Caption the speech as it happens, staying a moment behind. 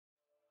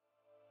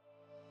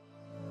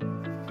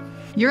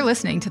You're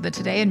listening to the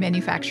Today in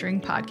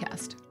Manufacturing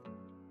podcast.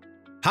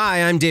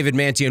 Hi, I'm David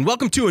Manti, and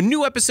welcome to a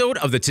new episode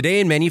of the Today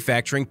in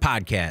Manufacturing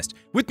podcast.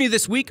 With me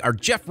this week are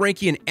Jeff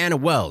Reinke and Anna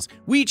Wells.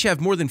 We each have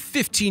more than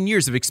 15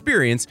 years of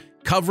experience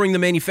covering the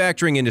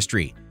manufacturing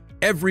industry.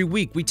 Every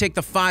week, we take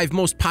the 5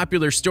 most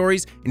popular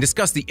stories and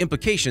discuss the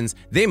implications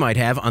they might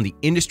have on the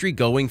industry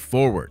going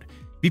forward.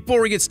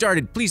 Before we get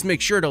started, please make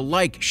sure to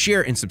like,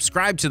 share, and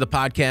subscribe to the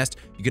podcast.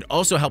 You could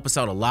also help us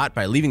out a lot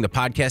by leaving the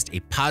podcast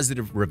a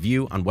positive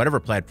review on whatever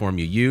platform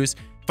you use.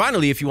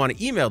 Finally, if you want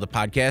to email the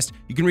podcast,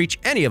 you can reach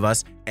any of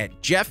us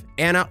at Jeff,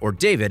 Anna, or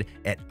David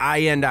at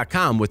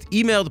IEN.com with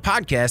email the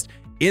podcast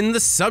in the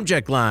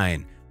subject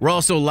line. We're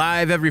also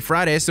live every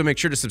Friday, so make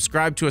sure to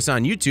subscribe to us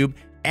on YouTube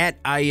at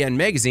IEN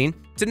Magazine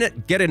to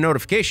get a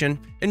notification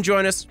and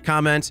join us,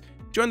 comment,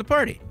 join the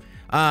party.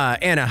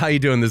 Anna, how you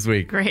doing this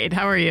week? Great.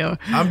 How are you?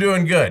 I'm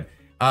doing good.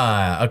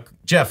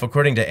 Jeff,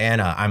 according to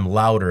Anna, I'm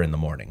louder in the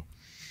morning.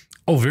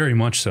 Oh, very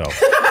much so.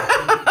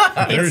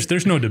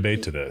 There's no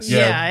debate to this.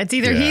 Yeah, it's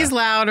either he's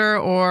louder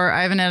or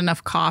I haven't had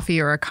enough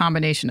coffee or a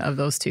combination of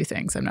those two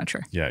things. I'm not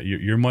sure. Yeah,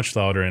 you're much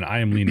louder, and I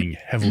am leaning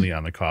heavily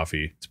on the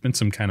coffee. It's been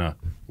some kind of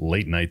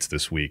late nights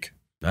this week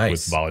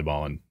with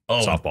volleyball and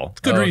softball.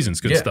 It's good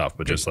reasons, good stuff,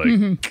 but just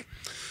like...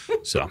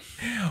 So,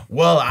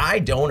 well, I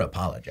don't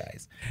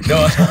apologize.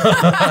 No.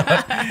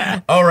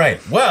 All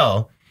right.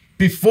 Well,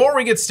 before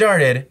we get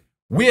started,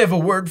 we have a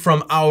word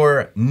from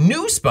our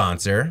new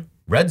sponsor,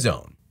 Red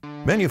Zone.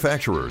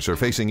 Manufacturers are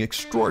facing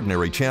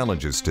extraordinary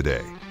challenges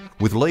today.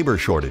 With labor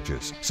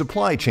shortages,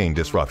 supply chain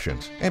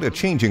disruptions, and a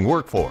changing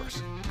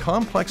workforce,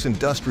 complex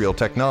industrial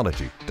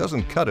technology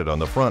doesn't cut it on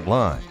the front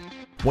line.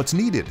 What's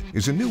needed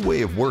is a new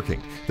way of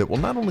working that will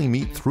not only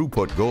meet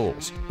throughput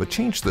goals, but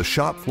change the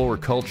shop floor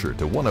culture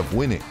to one of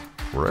winning,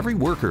 where every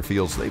worker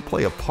feels they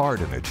play a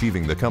part in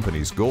achieving the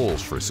company's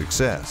goals for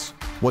success.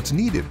 What's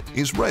needed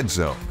is Red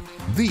Zone,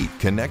 the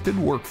connected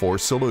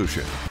workforce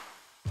solution.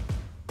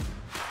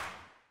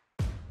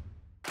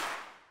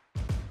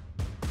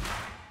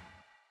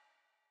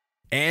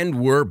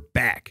 And we're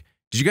back.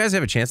 Did you guys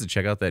have a chance to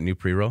check out that new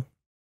pre-roll?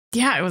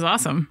 Yeah, it was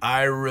awesome.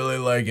 I really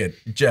like it.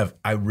 Jeff,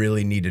 I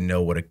really need to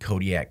know what a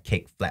Kodiak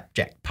Cake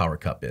Flapjack Power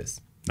Cup is.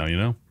 Now you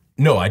know?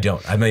 No, I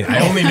don't. I mean,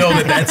 I only know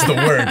that that's the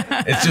word.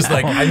 It's just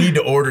like I need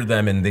to order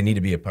them and they need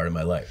to be a part of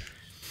my life.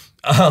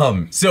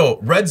 So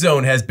Red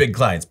Zone has big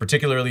clients,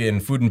 particularly in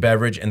food and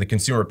beverage and the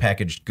consumer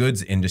packaged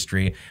goods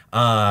industry.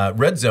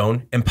 Red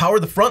Zone, empower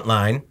the front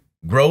line,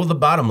 grow the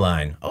bottom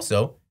line.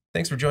 Also,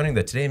 thanks for joining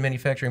the Today in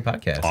Manufacturing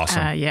podcast.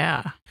 Awesome.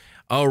 Yeah.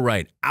 All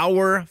right.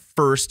 Our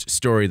first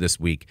story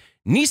this week.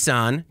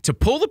 Nissan to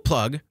pull the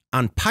plug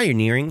on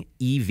pioneering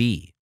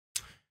EV.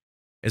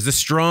 As the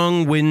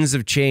strong winds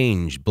of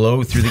change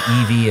blow through the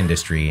EV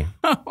industry,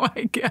 Oh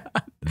my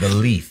God. the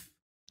leaf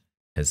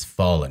has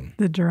fallen.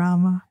 The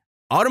drama.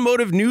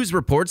 Automotive News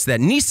reports that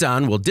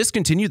Nissan will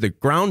discontinue the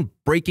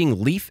groundbreaking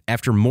Leaf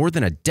after more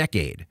than a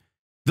decade.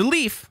 The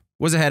Leaf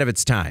was ahead of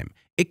its time.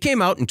 It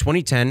came out in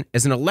 2010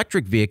 as an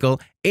electric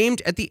vehicle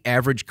aimed at the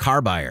average car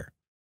buyer.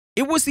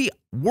 It was the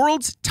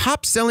world's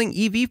top-selling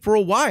EV for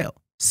a while.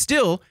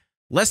 Still,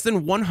 less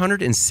than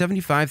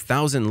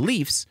 175,000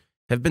 Leafs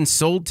have been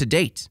sold to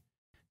date.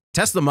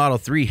 Tesla Model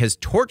 3 has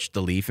torched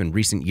the Leaf in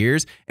recent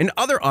years, and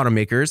other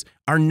automakers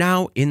are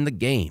now in the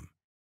game.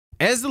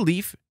 As the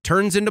Leaf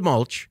turns into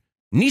mulch,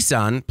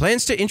 Nissan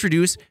plans to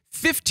introduce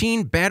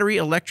 15 battery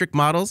electric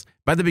models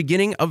by the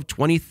beginning of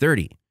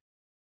 2030.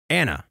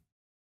 Anna,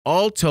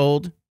 all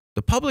told,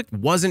 the public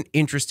wasn't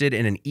interested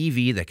in an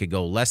EV that could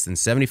go less than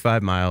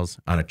 75 miles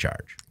on a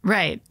charge.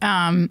 Right.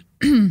 And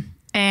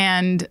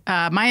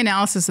my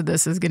analysis of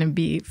this is going to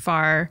be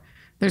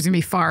there's going to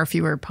be far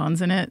fewer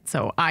puns in it.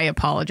 So I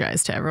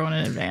apologize to everyone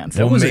in advance.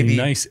 That was a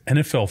nice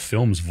NFL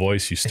Films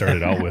voice you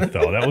started out with,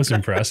 though. That was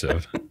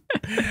impressive.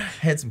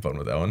 Had some fun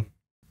with that one.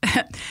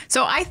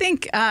 So I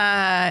think,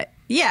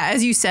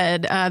 as you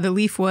said, the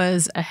Leaf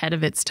was ahead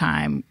of its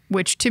time,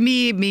 which to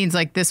me means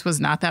like this was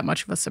not that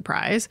much of a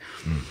surprise.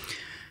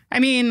 I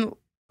mean,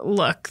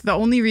 look, the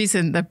only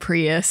reason the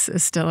Prius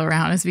is still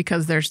around is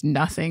because there's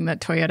nothing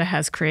that Toyota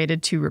has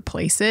created to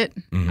replace it.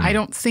 I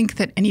don't think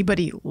that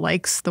anybody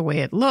likes the way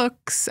it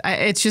looks.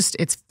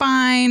 It's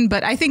fine.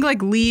 But I think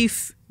like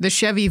Leaf, the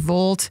Chevy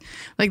Volt,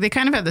 like they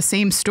kind of have the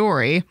same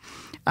story.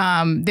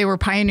 They were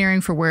pioneering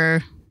for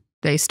where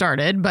they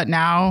started, but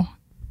now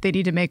they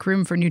need to make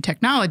room for new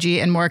technology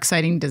and more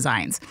exciting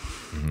designs.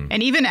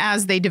 And even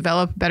as they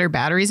develop better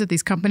batteries at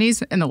these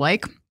companies and the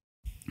like,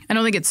 I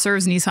don't think it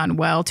serves Nissan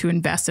well to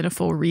invest in a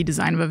full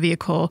redesign of a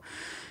vehicle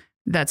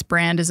that's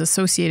brand is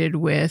associated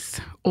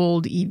with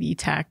old EV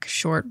tech,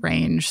 short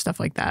range, stuff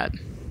like that.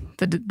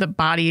 The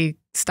body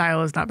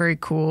style is not very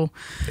cool.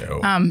 No.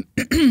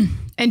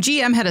 And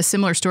GM had a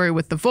similar story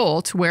with the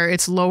Volt, where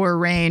its lower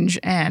range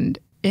and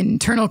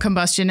internal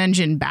combustion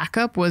engine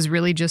backup was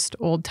really just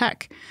old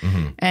tech.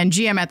 And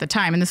GM at the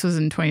time, and this was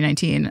in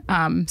 2019,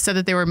 said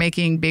that they were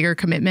making bigger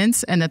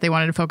commitments and that they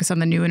wanted to focus on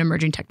the new and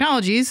emerging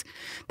technologies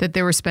that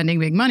they were spending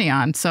big money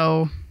on.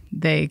 So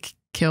they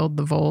killed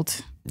the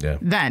Volt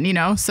then, you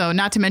know? So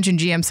not to mention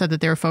GM said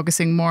that they were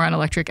focusing more on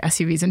electric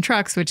SUVs and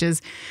trucks, which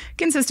is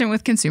consistent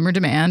with consumer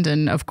demand.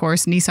 And of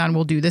course, Nissan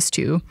will do this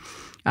too,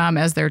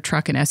 as their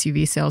truck and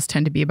SUV sales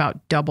tend to be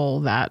about double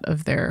that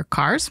of their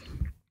cars.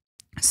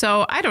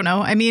 So I don't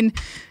know. I mean,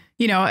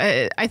 you know,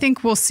 I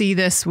think we'll see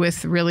this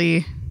with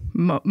really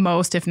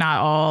most, if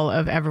not all,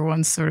 of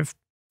everyone's sort of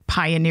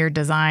pioneer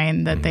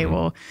design that they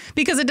will,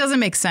 because it doesn't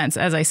make sense,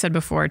 as I said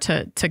before,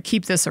 to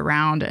keep this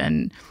around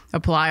and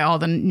apply all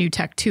the new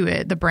tech to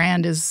it. The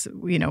brand is,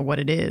 you know, what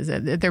it is.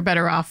 They're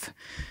better off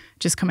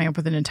just coming up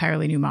with an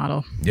entirely new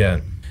model.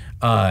 Yeah.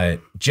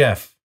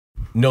 Jeff,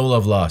 no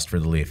love lost for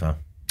the Leaf, huh?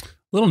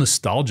 A little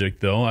nostalgic,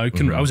 though. I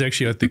was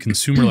actually at the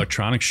Consumer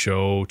Electronics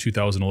Show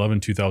 2011,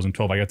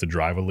 2012. I got to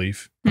drive a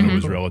Leaf when it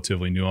was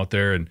relatively new out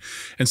there and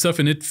stuff.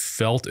 And it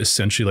felt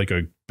essentially like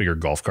a bigger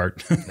golf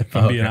cart, if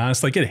I'm being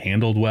honest. Like, it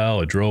handled well,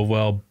 it drove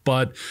well,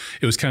 but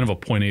it was kind of a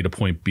point A to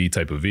point B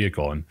type of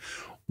vehicle. And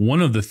one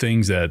of the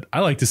things that I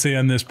like to say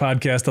on this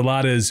podcast a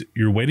lot is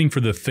you're waiting for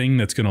the thing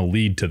that's going to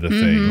lead to the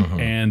thing.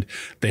 And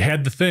they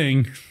had the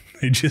thing.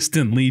 They just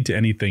didn't lead to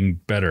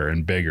anything better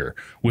and bigger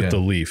with the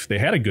Leaf. They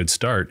had a good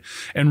start.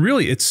 And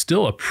really, it's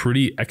still a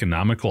pretty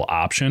economical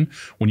option.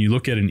 When you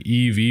look at an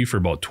EV for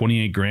about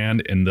 28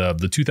 grand, and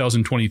the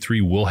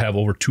 2023 will have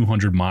over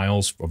 200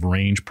 miles of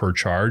range per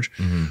charge.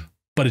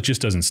 But it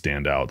just doesn't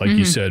stand out. Like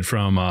you said,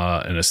 from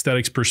an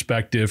aesthetics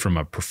perspective, from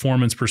a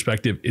performance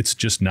perspective, it's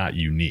just not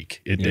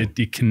unique.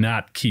 It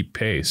cannot keep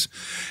pace.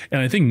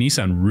 And I think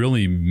Nissan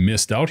really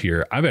missed out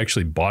here. I've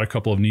actually bought a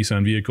couple of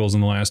Nissan vehicles in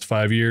the last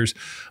 5 years.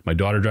 My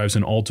daughter drives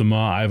an Altima.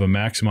 I have a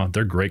Maxima.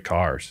 They're great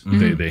cars.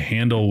 They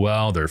handle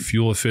well. They're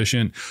fuel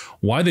efficient.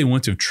 Why they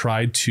wouldn't have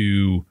tried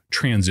to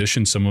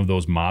transition some of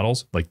those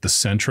models, like the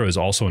Sentra is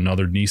also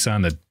another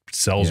Nissan that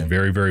sells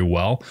very, very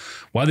well.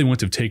 Why they wouldn't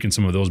have taken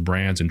some of those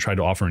brands and tried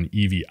to offer an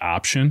EV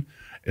option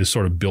as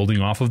sort of building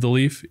off of the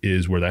Leaf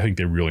is where I think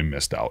they really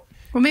missed out.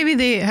 Well, maybe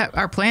they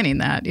are planning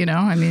that, you know,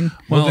 I mean.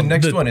 Well, the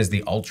next one is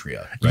the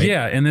Ultra, right?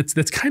 Yeah, and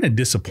that's kind of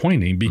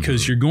disappointing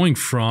because you're going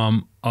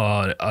from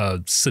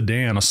a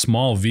sedan, a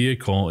small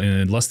vehicle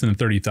in less than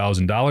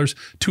 $30,000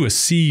 to a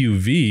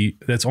CUV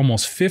that's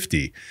almost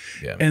 $50,000.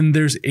 Yeah. And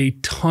there's a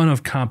ton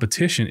of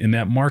competition in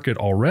that market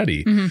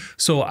already.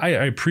 So I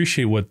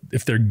appreciate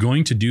if they're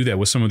going to do that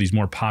with some of these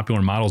more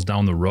popular models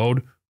down the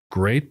road,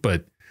 great,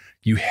 but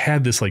you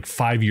had this like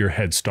 5-year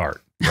head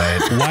start. Right?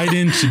 Why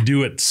didn't you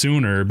do it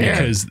sooner?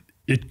 Because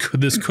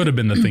this could have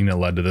been the thing that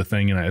led to the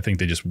thing, and I think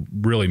they just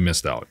really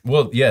missed out.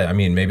 Well, yeah, I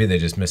mean, maybe they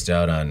just missed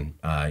out on,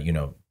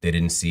 they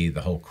didn't see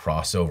the whole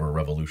crossover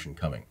revolution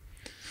coming.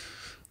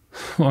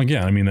 Well,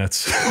 yeah, I mean,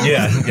 that's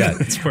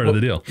it's part of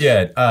the deal.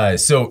 Yeah,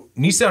 so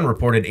Nissan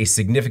reported a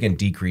significant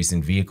decrease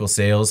in vehicle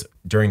sales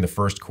during the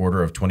first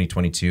quarter of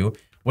 2022.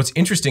 What's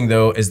interesting,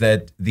 though, is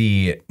that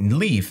the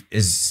Leaf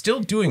is still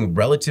doing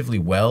relatively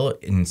well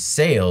in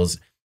sales,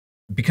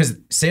 because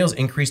sales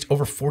increased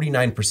over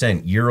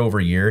 49% year over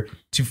year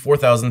to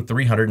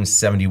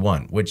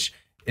 4,371, which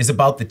is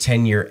about the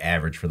 10-year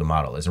average for the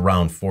model, is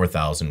around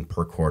 4,000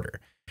 per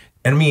quarter.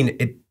 And I mean,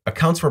 it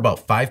accounts for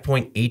about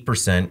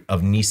 5.8%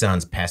 of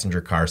Nissan's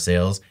passenger car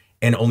sales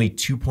and only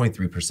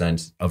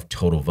 2.3% of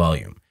total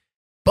volume.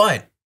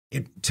 But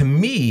to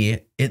me,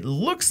 it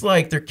looks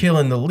like they're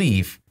killing the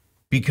Leaf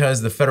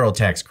because the federal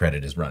tax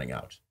credit is running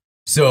out.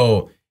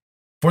 So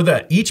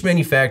each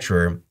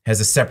manufacturer has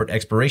a separate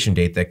expiration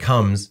date that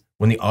comes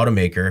when the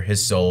automaker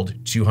has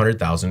sold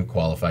 200,000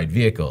 qualified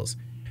vehicles.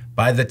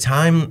 By the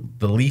time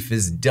the Leaf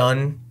is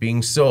done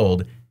being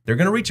sold, they're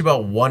going to reach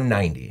about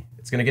 190.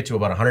 It's going to get to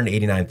about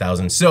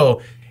 189,000.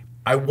 So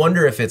I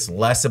wonder if it's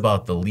less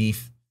about the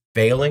Leaf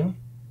failing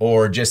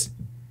or just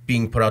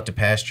being put out to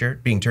pasture,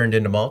 being turned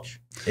into mulch,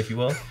 if you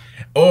will,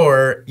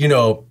 or,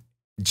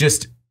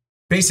 just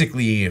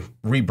basically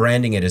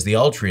rebranding it as the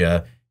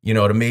Ultra,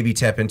 to maybe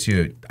tap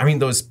into, I mean,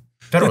 those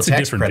federal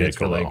tax credits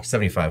for like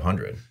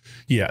 $7,500.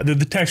 Yeah, the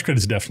tax credit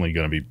is definitely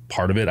going to be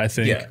part of it, I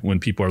think, when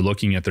people are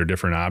looking at their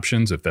different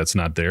options, if that's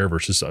not there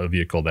versus a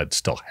vehicle that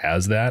still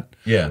has that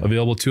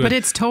available to it. But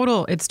it's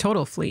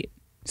total fleet.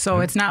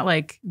 So it's not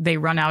like they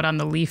run out on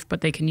the Leaf,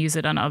 but they can use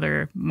it on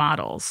other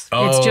models.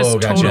 It's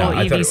just total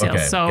EV sales. Okay.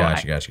 So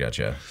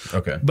gotcha.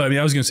 Okay. But I mean,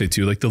 I was going to say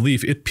too, like the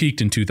Leaf, it peaked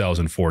in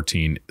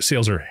 2014.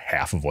 Sales are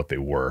half of what they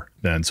were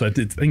then. So I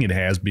think it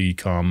has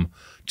become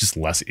just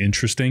less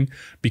interesting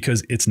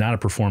because it's not a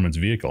performance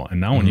vehicle. And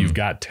now when you've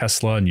got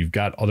Tesla and you've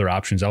got other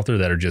options out there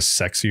that are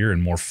just sexier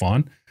and more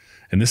fun,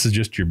 and this is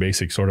just your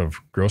basic sort of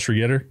grocery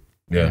getter,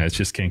 it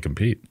just can't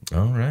compete.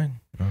 All right.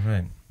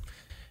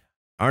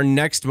 Our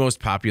next most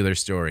popular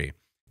story: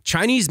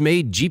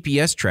 Chinese-made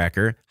GPS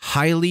tracker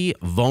highly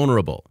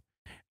vulnerable.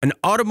 An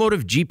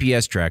automotive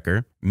GPS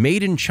tracker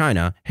made in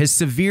China has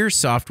severe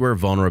software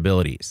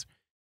vulnerabilities.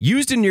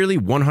 Used in nearly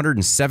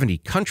 170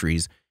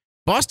 countries,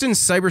 Boston's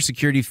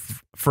cybersecurity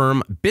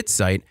firm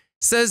BitSight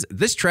says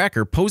this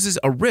tracker poses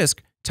a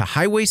risk to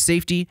highway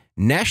safety,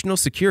 national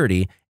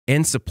security,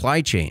 and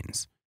supply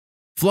chains.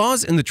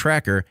 Flaws in the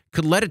tracker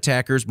could let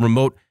attackers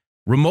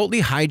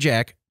remotely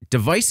hijack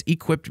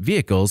device-equipped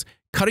vehicles,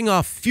 cutting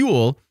off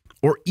fuel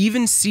or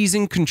even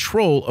seizing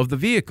control of the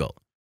vehicle.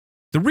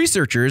 The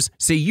researchers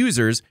say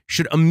users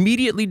should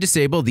immediately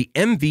disable the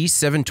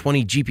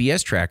MV720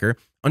 GPS tracker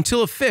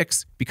until a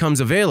fix becomes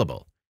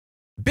available.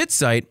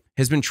 BitSight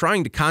has been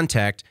trying to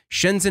contact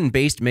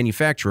Shenzhen-based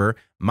manufacturer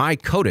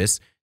MyCotis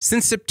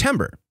since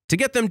September to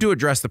get them to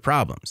address the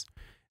problems.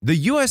 The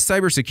U.S.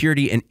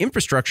 Cybersecurity and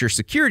Infrastructure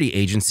Security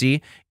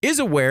Agency is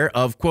aware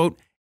of, quote,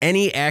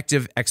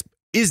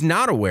 is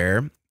not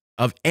aware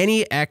of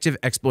any active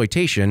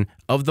exploitation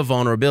of the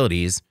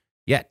vulnerabilities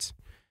yet.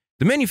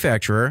 The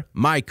manufacturer,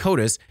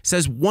 MyCotis,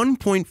 says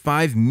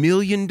 1.5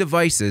 million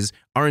devices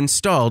are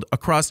installed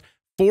across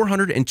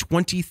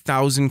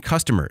 420,000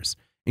 customers,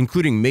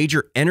 including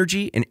major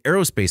energy and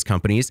aerospace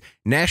companies,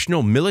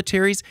 national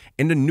militaries,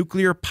 and a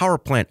nuclear power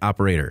plant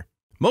operator,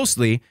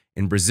 mostly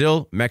in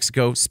Brazil,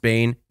 Mexico,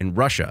 Spain, and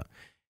Russia.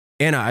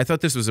 Anna, I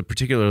thought this was a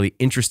particularly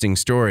interesting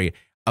story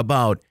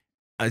about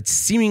a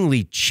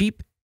seemingly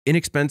cheap,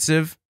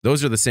 inexpensive,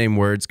 those are the same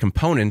words,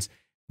 components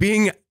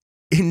being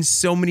in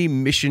so many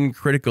mission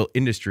critical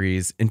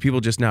industries and people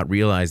just not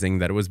realizing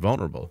that it was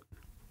vulnerable.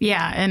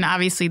 Yeah. And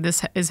obviously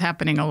this is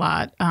happening a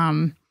lot.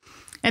 And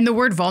the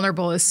word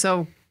vulnerable is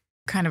so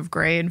kind of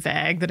gray and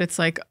vague that it's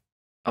like,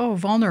 oh,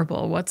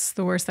 vulnerable. What's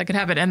the worst that could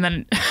happen? And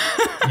then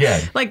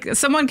yeah, like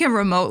someone can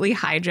remotely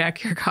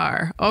hijack your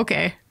car.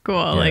 Okay, cool.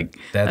 Yeah, like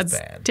that's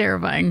bad.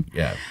 Terrifying.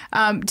 Yeah.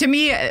 To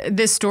me,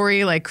 this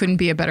story like couldn't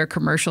be a better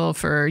commercial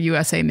for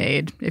USA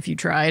Made if you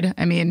tried.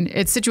 I mean,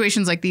 it's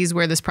situations like these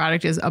where this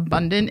product is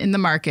abundant in the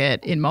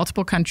market in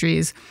multiple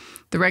countries.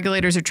 The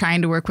regulators are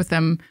trying to work with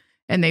them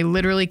and they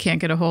literally can't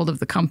get a hold of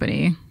the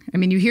company. I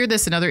mean, you hear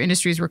this in other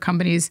industries where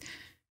companies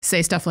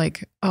say stuff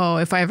like, oh,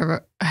 if I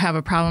ever have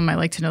a problem, I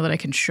like to know that I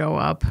can show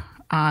up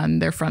on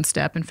their front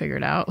step and figure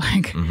it out.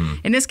 Like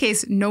in this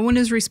case, no one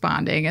is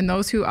responding, and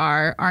those who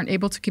aren't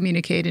able to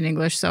communicate in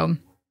English. So,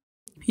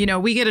 you know,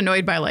 we get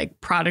annoyed by like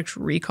product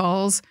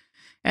recalls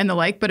and the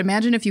like, but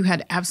imagine if you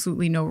had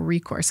absolutely no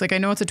recourse. Like I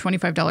know it's a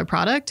 $25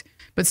 product,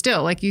 but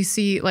still, like you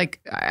see,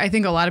 like I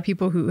think a lot of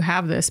people who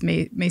have this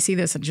may see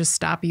this and just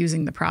stop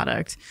using the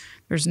product.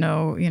 There's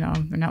no, you know,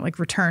 they're not like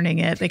returning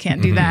it. They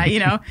can't do that, you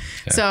know?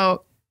 Yeah.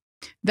 So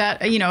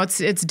that, you know, it's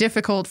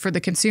difficult for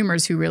the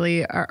consumers who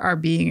really are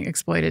being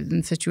exploited in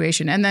the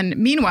situation. And then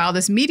meanwhile,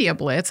 this media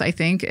blitz, I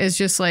think, is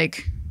just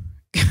like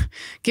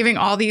giving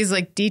all these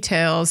like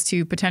details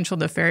to potential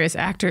nefarious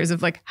actors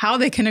of like how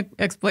they can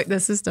exploit the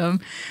system,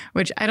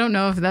 which I don't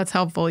know if that's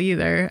helpful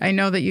either. I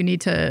know that you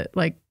need to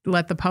like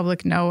let the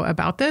public know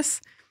about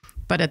this,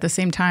 but at the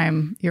same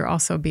time, you're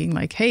also being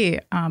like, hey,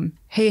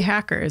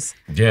 hackers.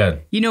 Yeah.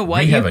 You know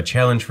what? We have a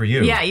challenge for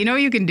you. Yeah. You know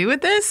what you can do with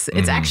this?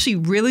 It's actually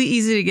really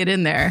easy to get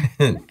in there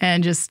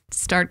and just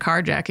start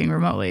carjacking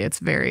remotely. It's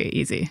very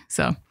easy.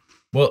 So,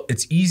 well,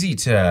 it's easy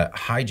to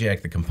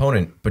hijack the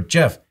component, but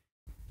Jeff,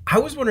 I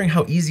was wondering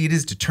how easy it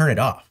is to turn it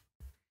off.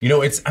 You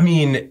know, it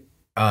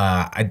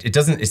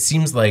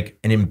seems like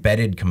an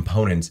embedded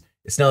component.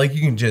 It's not like you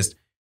can just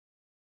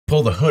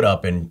pull the hood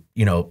up and,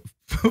 you know,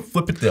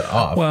 flip it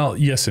off. Well,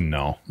 yes and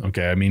no.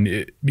 Okay. I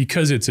mean,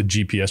 because it's a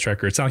GPS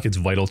tracker, it's not like it's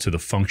vital to the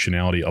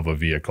functionality of a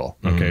vehicle.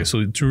 Okay.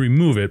 So to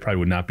remove it probably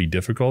would not be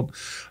difficult.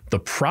 The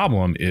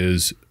problem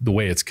is the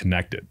way it's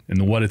connected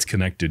and what it's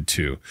connected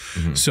to.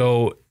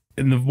 So,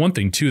 and the one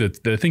thing too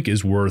that I think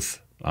is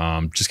worth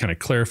just kind of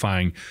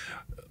clarifying,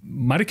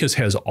 Mydicus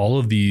has all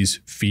of these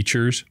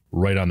features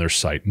right on their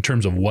site in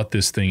terms of what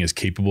this thing is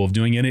capable of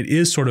doing. And it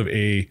is sort of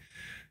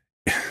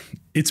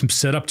it's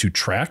set up to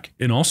track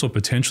and also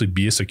potentially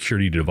be a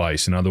security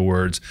device. In other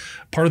words,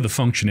 part of the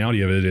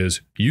functionality of it is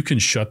you can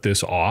shut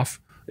this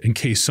off in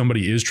case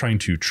somebody is trying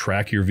to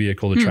track your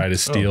vehicle to try to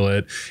steal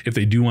it. If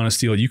they do want to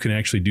steal it, you can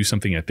actually do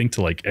something, I think,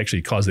 to like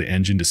actually cause the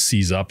engine to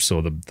seize up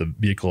so the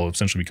vehicle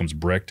essentially becomes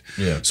bricked.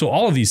 Yeah. So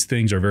all of these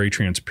things are very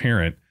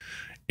transparent.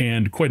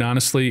 And quite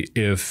honestly,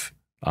 if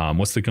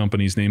what's the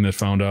company's name that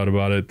found out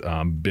about it?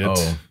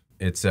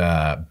 It's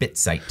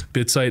BitSight.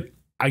 BitSight.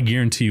 I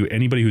guarantee you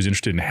anybody who's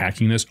interested in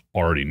hacking this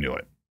already knew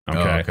it.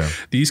 Okay.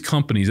 These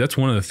companies, that's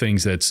one of the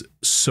things that's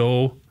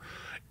so,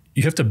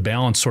 you have to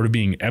balance sort of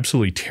being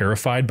absolutely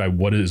terrified by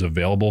what is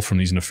available from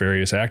these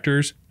nefarious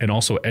actors and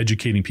also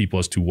educating people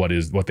as to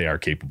what they are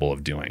capable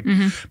of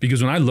doing.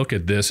 Because when I look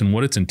at this and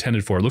what it's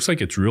intended for, it looks like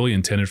it's really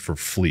intended for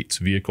fleets,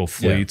 vehicle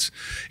fleets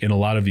in a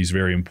lot of these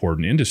very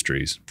important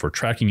industries. For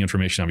tracking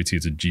information, obviously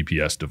it's a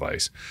GPS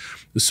device.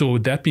 So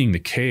with that being the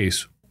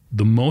case,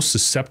 the most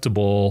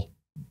susceptible,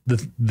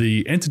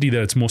 the entity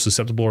that it's most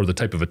susceptible or the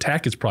type of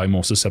attack it's probably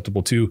most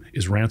susceptible to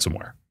is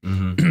ransomware.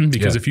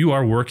 Because if you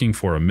are working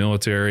for a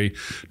military,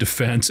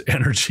 defense,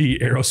 energy,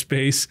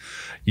 aerospace,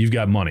 you've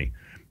got money.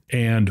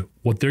 And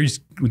what these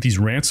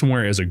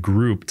ransomware as a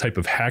group type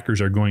of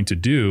hackers are going to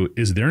do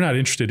is they're not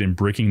interested in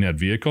breaking that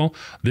vehicle.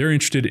 They're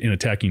interested in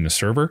attacking the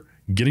server,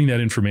 getting that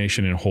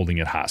information and holding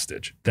it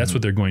hostage. That's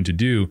what they're going to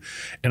do.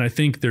 And I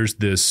think there's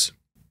this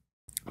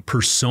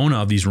persona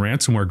of these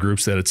ransomware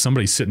groups that it's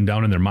somebody sitting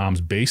down in their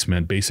mom's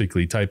basement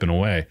basically typing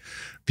away.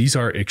 These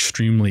are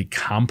extremely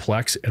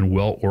complex and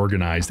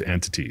well-organized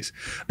entities.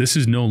 This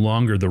is no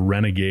longer the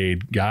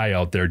renegade guy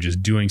out there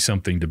just doing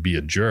something to be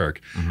a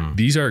jerk.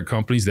 These are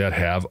companies that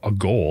have a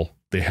goal.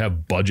 They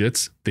have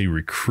budgets. They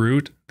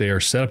recruit. They are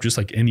set up just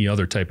like any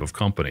other type of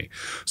company.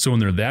 So when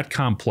they're that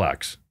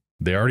complex,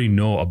 they already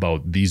know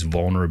about these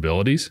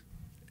vulnerabilities,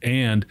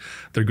 and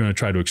they're going to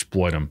try to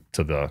exploit them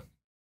to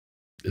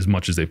as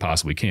much as they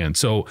possibly can.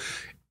 So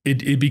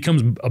it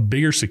becomes a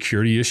bigger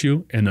security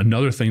issue. And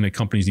another thing that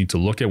companies need to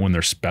look at when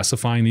they're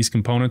specifying these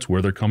components,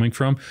 where they're coming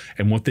from,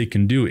 and what they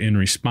can do in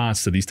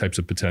response to these types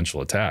of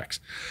potential attacks.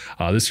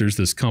 There's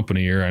this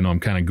company here, I know I'm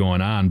kind of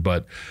going on,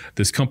 but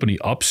this company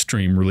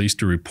Upstream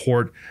released a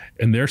report,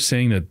 and they're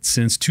saying that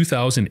since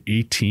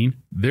 2018,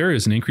 there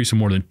is an increase of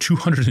more than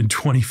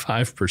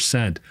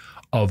 225%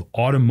 of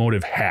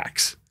automotive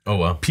hacks. Oh,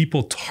 wow.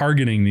 People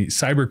targeting,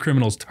 cyber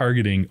criminals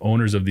targeting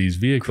owners of these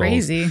vehicles.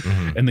 Crazy.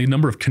 And the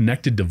number of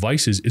connected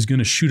devices is going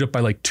to shoot up by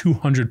like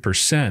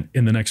 200%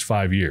 in the next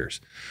 5 years.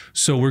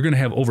 So we're going to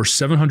have over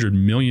 700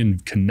 million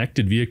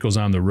connected vehicles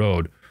on the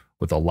road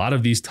with a lot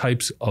of these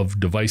types of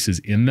devices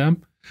in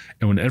them.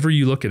 And whenever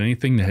you look at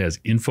anything that has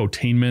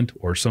infotainment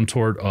or some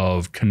sort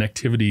of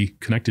connectivity,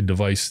 connected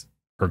device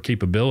or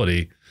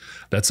capability,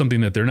 that's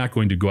something that they're not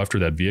going to go after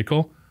that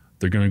vehicle.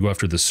 They're going to go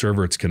after the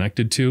server it's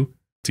connected to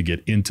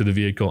get into the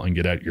vehicle and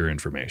get at your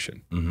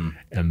information.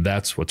 And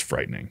that's what's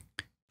frightening.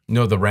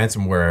 No, the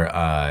ransomware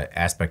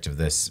aspect of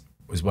this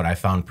was what I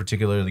found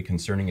particularly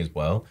concerning as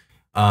well.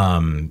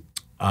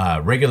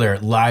 Regular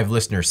live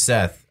listener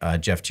Seth,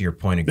 Jeff, to your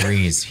point,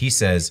 agrees. He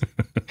says,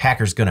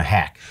 hackers gonna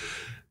hack.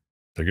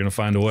 They're gonna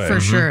find a way.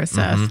 For sure,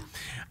 Seth.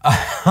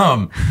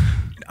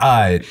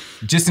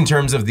 Just in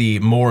terms of the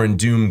more and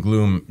doom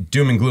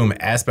and gloom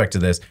aspect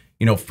of this,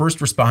 first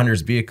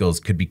responders' vehicles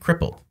could be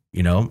crippled.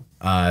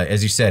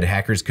 As you said,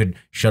 hackers could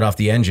shut off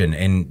the engine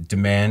and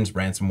demand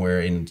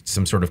ransomware in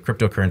some sort of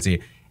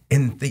cryptocurrency.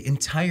 And the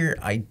entire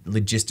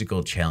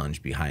logistical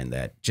challenge behind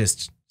that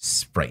just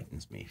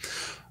frightens me.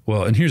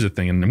 Well, and here's the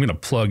thing, and I'm going to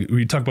plug,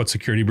 we talk about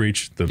Security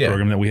Breach, the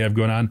program that we have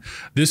going on.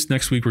 This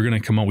next week, we're going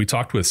to come out. We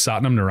talked with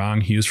Satnam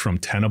Narang. He is from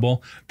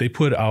Tenable. They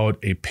put out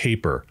a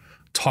paper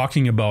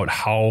talking about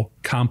how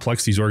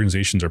complex these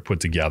organizations are put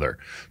together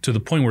to the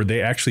point where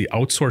they actually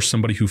outsource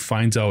somebody who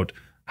finds out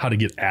how to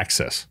get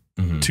access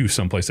to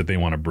someplace that they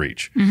want to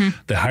breach.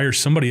 They hire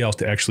somebody else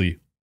to actually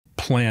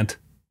plant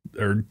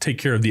or take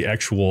care of the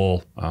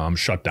actual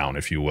shutdown,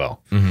 if you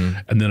will.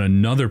 And then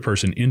another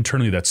person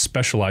internally that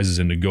specializes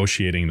in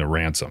negotiating the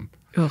ransom.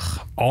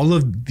 All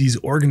of these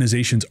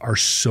organizations are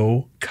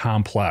so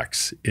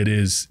complex. It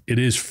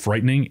is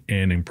frightening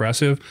and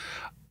impressive.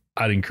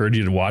 I'd encourage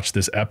you to watch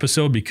this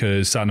episode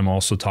because Satnam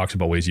also talks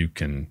about ways you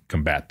can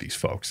combat these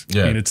folks.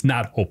 I mean, it's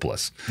not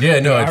hopeless. There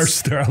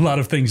are a lot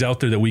of things out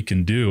there that we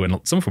can do,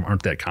 and some of them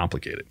aren't that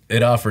complicated.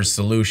 It offers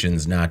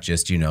solutions, not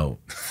just, fear.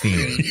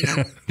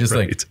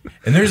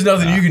 And there's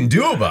nothing you can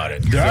do about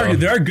it.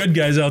 There are good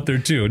guys out there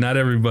too. Not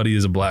everybody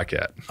is a black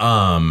hat.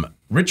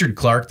 Richard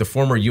Clark, the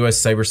former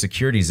U.S.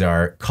 cybersecurity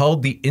czar,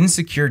 called the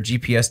insecure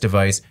GPS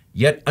device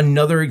yet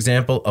another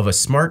example of a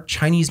smart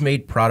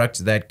Chinese-made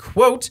product that,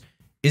 quote,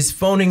 is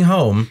phoning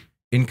home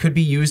and could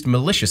be used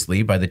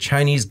maliciously by the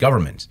Chinese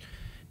government.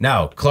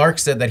 Now, Clark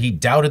said that he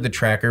doubted the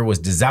tracker was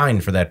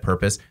designed for that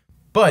purpose,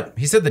 but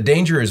he said the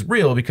danger is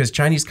real because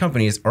Chinese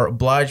companies are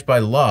obliged by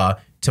law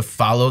to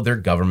follow their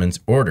government's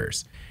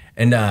orders.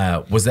 And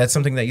was that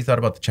something that you thought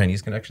about the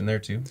Chinese connection there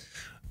too?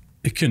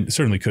 It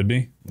certainly could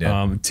be.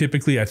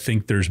 Typically, I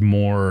think there's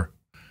more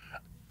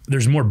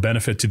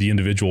benefit to the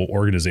individual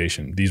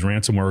organization. These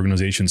ransomware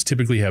organizations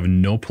typically have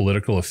no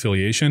political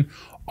affiliation.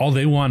 All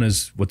they want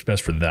is what's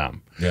best for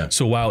them.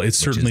 So while it's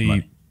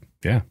certainly,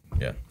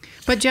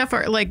 But Jeff,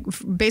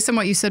 based on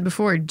what you said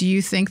before, do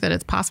you think that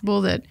it's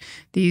possible that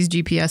these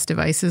GPS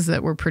devices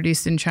that were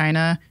produced in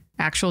China,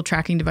 actual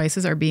tracking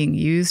devices, are being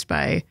used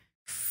by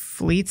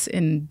fleets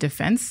in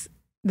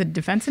the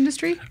defense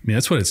industry? I mean,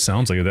 that's what it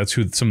sounds like. That's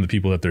who some of the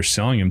people that they're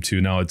selling them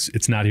to. Now,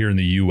 it's not here in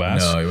the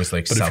U.S. No, it was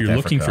like But South if you're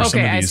Africa. looking for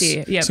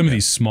some of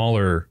these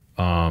smaller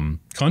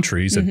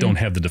countries that don't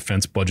have the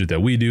defense budget that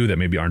we do, that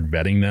maybe aren't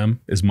vetting them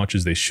as much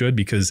as they should,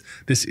 because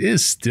this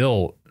is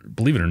still,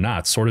 believe it or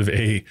not, sort of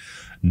a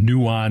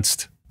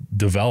nuanced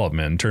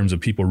development in terms of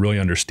people really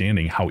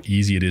understanding how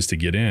easy it is to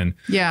get in.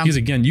 Because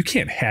again, you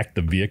can't hack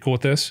the vehicle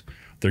with this.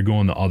 They're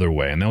going the other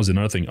way. And that was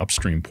another thing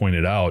Upstream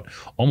pointed out.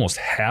 Almost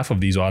half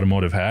of these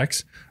automotive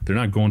hacks, they're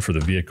not going for the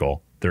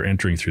vehicle. They're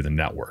entering through the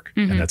network.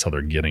 And that's how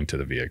they're getting to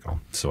the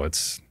vehicle. So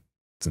it's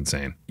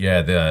insane.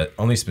 Yeah, the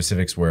only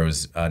specifics were it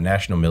was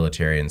national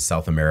military in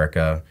South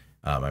America,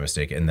 my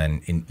mistake, and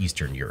then in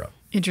Eastern Europe.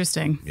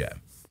 Interesting. Yeah.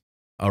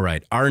 All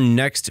right. Our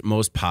next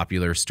most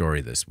popular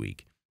story this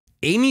week.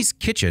 Amy's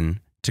Kitchen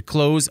to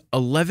close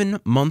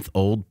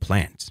 11-month-old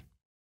plant.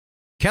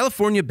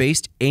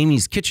 California-based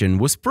Amy's Kitchen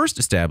was first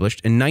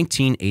established in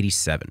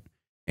 1987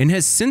 and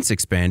has since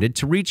expanded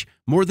to reach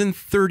more than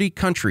 30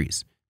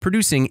 countries,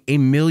 producing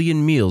 1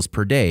 million meals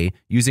per day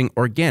using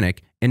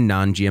organic and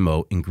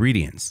non-GMO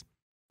ingredients.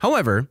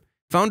 However,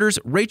 founders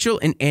Rachel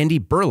and Andy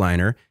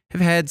Berliner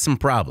have had some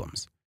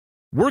problems.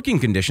 Working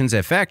conditions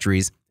at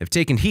factories have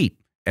taken heat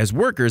as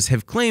workers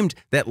have claimed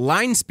that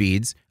line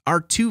speeds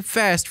are too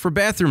fast for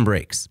bathroom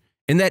breaks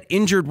and that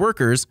injured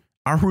workers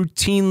are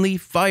routinely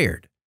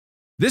fired.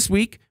 This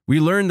week, we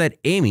learned that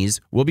Amy's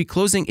will be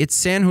closing its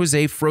San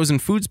Jose frozen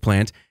foods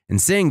plant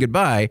and saying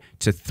goodbye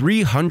to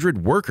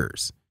 300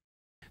 workers.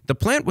 The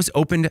plant was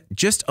opened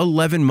just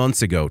 11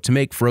 months ago to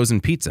make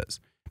frozen pizzas,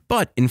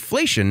 but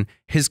inflation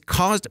has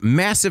caused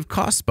massive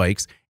cost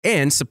spikes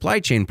and supply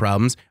chain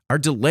problems are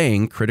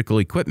delaying critical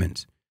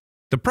equipment.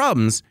 The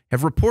problems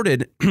have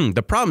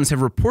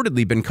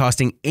reportedly been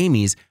costing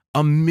Amy's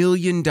 $1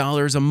 million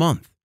a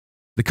month.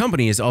 The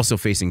company is also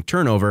facing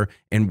turnover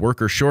and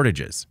worker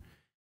shortages.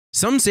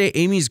 Some say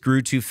Amy's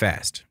grew too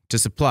fast to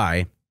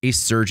supply a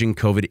surging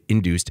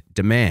COVID-induced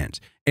demand,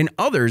 and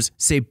others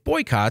say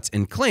boycotts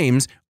and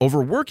claims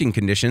over working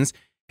conditions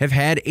have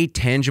had a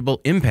tangible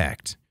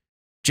impact.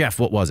 Jeff,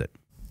 what was it?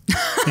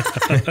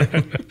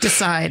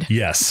 Decide.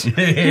 Yes.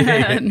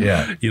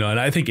 Yeah. You know, and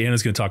I think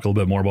Anna's going to talk a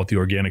little bit more about the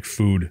organic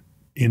food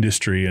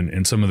industry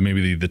and some of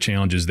the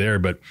challenges there.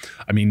 But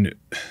I mean,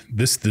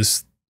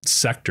 this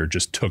sector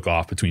just took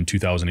off between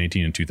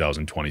 2018 and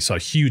 2020. Saw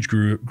huge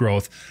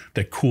growth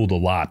that cooled a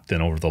lot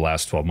then over the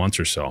last 12 months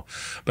or so.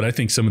 But I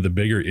think some of the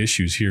bigger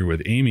issues here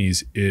with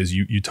Amy's is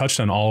you touched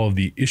on all of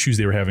the issues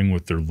they were having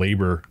with their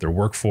labor, their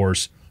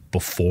workforce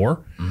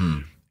before. Mm-hmm.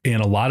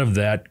 And a lot of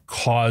that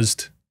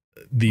caused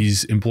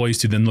these employees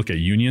to then look at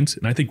unions.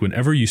 And I think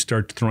whenever you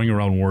start throwing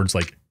around words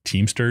like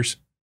Teamsters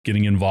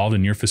getting involved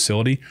in your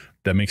facility,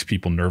 that makes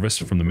people nervous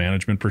from the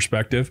management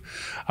perspective.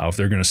 If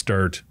they're going to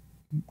start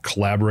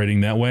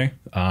collaborating that way,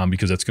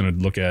 because that's going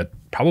to look at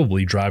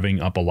probably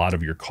driving up a lot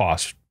of your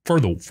costs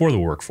for the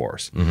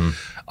workforce.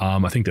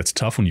 Mm-hmm. I think that's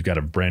tough when you've got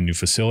a brand new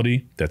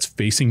facility that's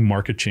facing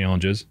market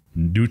challenges,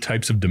 new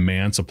types of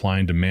demand, supply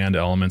and demand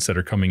elements that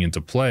are coming into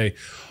play.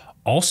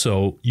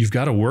 Also, you've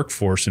got a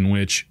workforce in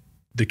which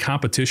the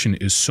competition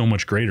is so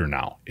much greater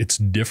now. It's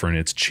different.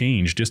 It's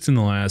changed just in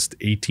the last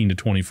 18 to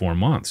 24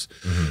 months.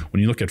 Mm-hmm.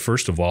 When you look at,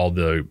 first of all,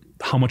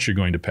 how much you're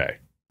going to pay,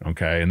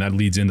 okay? And that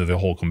leads into the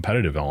whole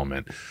competitive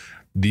element.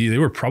 They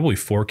were probably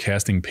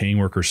forecasting paying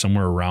workers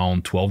somewhere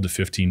around $12 to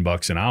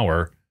 $15 an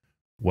hour.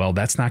 Well,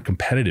 that's not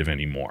competitive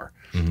anymore.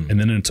 Mm-hmm. And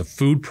then it's a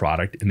food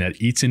product and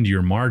that eats into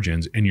your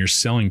margins and you're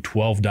selling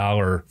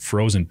 $12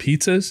 frozen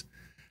pizzas.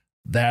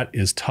 That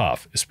is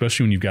tough,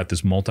 especially when you've got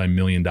this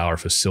multi-million-dollar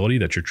facility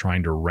that you're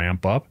trying to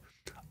ramp up.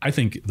 I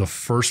think the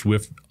first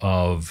whiff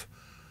of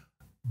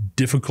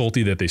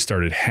difficulty that they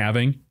started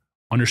having,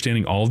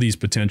 understanding all these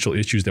potential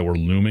issues that were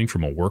looming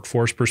from a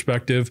workforce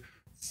perspective,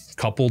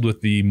 coupled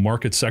with the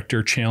market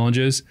sector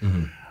challenges,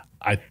 mm-hmm.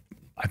 I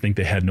think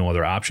they had no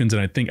other options.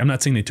 And I'm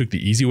not saying they took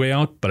the easy way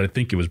out, but I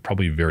think it was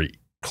probably very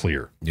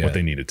clear what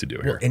they needed to do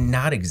here. And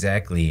not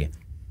exactly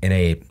in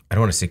I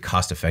don't want to say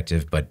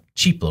cost-effective, but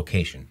cheap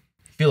location.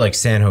 I feel like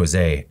San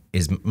Jose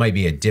might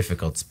be a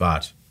difficult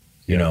spot,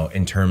 you know,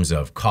 in terms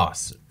of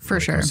costs. For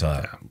sure.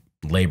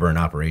 Labor and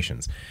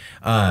operations.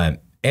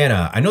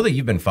 Anna, I know that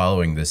you've been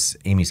following this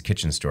Amy's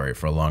Kitchen story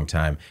for a long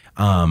time.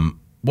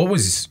 What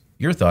was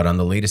your thought on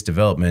the latest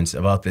developments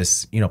about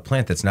this,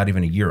 plant that's not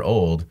even a year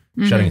old,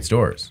 mm-hmm. shutting its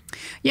doors?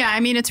 Yeah, I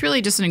mean, it's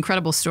really just an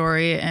incredible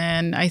story.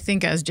 And I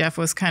think, as Jeff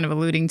was kind of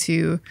alluding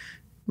to,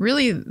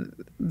 really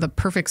the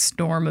perfect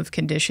storm of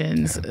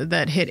conditions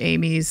that hit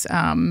Amy's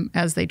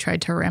as they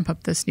tried to ramp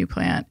up this new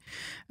plant.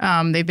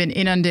 They've been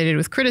inundated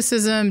with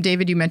criticism.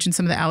 David, you mentioned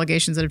some of the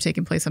allegations that have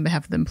taken place on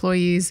behalf of the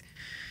employees.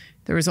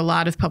 There was a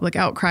lot of public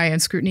outcry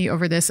and scrutiny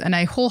over this, and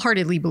I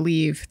wholeheartedly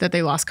believe that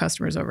they lost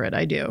customers over it.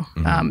 I do.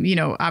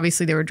 Mm-hmm.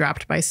 Obviously they were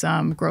dropped by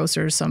some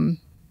grocers, some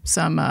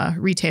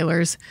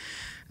retailers.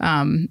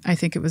 I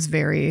think it was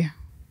very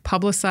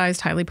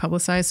publicized, highly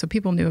publicized, so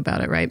people knew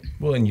about it, right?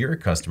 Well, and you're a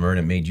customer, and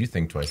it made you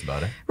think twice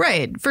about it.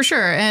 Right, for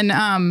sure. And,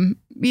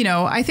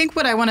 I think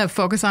what I want to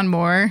focus on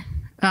more,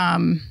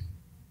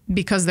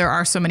 because there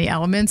are so many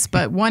elements,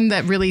 but one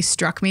that really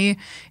struck me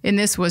in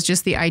this was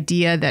just the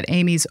idea that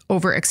Amy's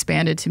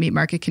overexpanded to meet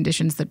market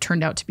conditions that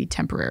turned out to be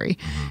temporary.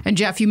 Mm-hmm. And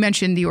Jeff, you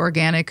mentioned the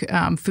organic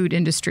food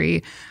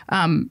industry.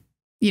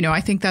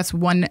 I think that's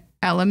one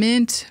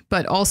element,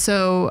 but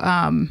also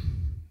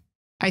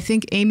I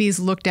think Amy's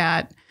looked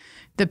at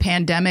the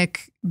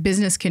pandemic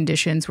business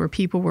conditions where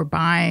people were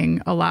buying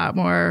a lot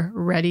more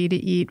ready to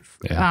eat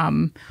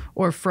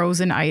or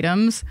frozen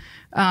items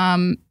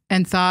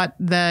and thought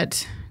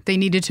that they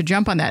needed to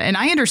jump on that. And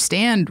I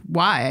understand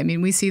why. I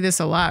mean, we see this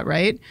a lot,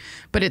 right?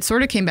 But it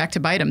sort of came back to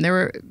bite them. There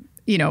were,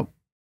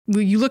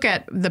 you look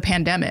at the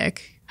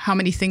pandemic, how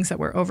many things that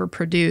were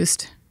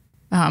overproduced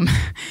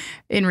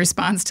in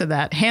response to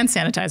that. Hand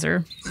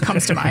sanitizer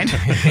comes to mind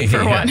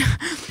for one.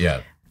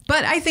 Yeah.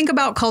 But I think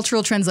about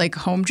cultural trends like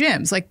home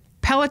gyms, like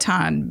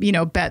Peloton,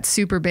 bet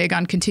super big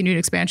on continued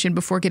expansion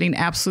before getting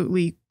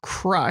absolutely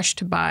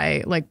crushed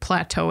by like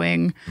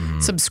plateauing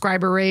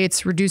subscriber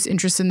rates, reduced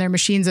interest in their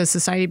machines as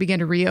society began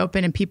to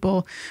reopen and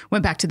people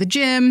went back to the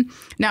gym.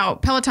 Now,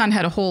 Peloton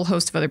had a whole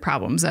host of other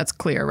problems. That's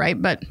clear, right?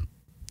 But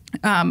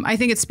I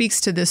think it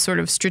speaks to this sort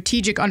of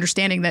strategic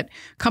understanding that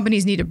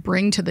companies need to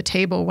bring to the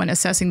table when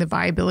assessing the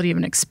viability of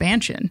an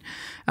expansion.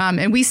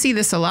 And we see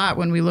this a lot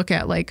when we look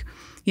at like,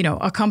 you know,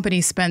 a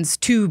company spends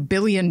 $2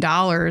 billion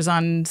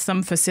on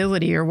some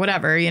facility or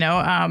whatever, you know,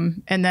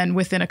 and then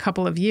within a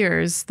couple of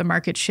years, the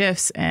market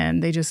shifts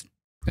and they just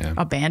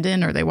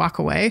abandon or they walk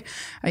away.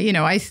 You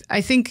know, I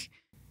think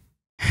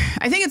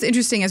it's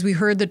interesting as we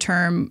heard the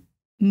term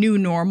new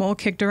normal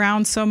kicked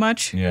around so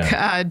much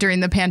during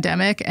the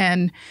pandemic.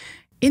 And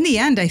in the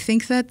end, I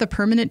think that the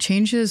permanent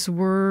changes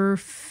were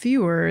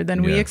fewer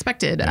than we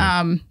expected.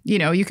 Yeah. You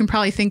know, you can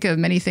probably think of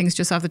many things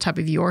just off the top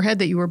of your head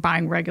that you were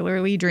buying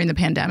regularly during the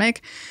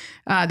pandemic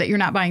that you're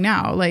not buying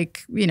now.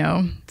 Like, you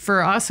know,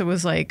 for us, it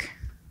was like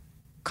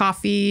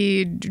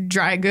coffee,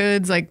 dry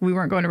goods, like we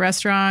weren't going to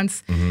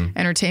restaurants,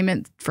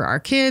 entertainment for our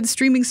kids,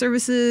 streaming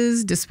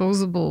services,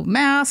 disposable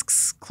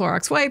masks,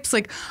 Clorox wipes,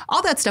 like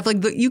all that stuff.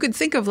 Like you could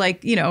think of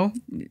like, you know,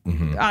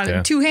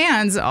 on two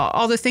hands,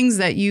 all the things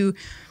that you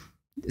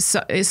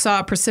saw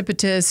a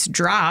precipitous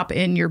drop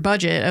in your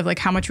budget of like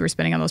how much you were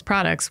spending on those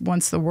products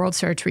once the world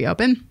started to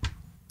reopen.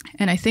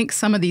 And I think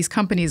some of these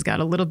companies got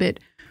a little bit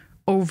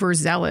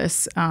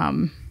overzealous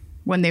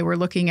when they were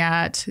looking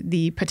at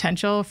the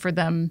potential for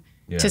them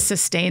to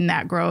sustain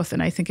that growth.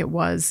 And I think it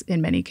was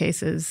in many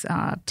cases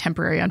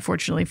temporary,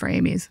 unfortunately, for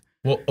Amy's.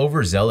 Well,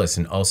 overzealous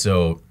and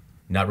also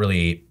not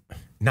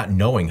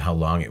knowing how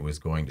long it was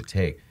going to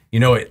take. You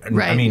know,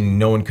 I mean,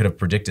 no one could have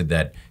predicted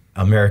that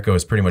America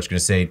was pretty much going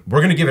to say, we're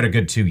going to give it a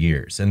good 2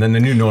 years. And then the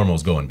new normal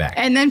is going back.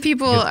 And then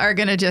people are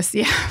going to just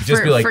be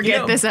like,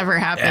 forget this ever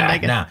happened. I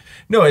guess.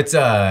 No, it's,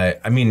 I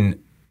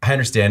mean, I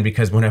understand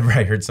because whenever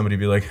I heard somebody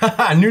be like,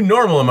 haha, new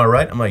normal, am I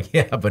right? I'm like,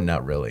 yeah, but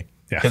not really.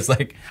 It's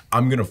like,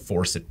 I'm going to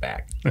force it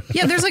back.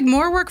 Yeah, there's like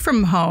more work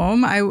from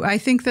home. I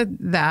think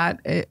that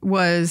it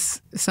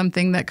was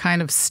something that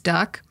kind of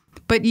stuck.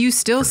 But you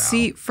still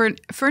see, for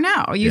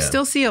now, you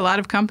still see a lot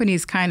of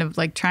companies kind of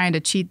like trying to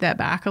cheat that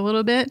back a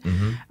little bit.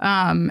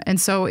 And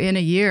so in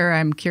a year,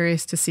 I'm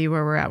curious to see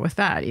where we're at with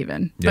that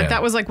even. But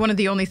that was like one of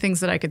the only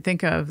things that I could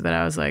think of that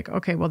I was like,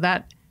 okay, well,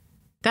 that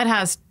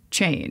has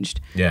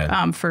changed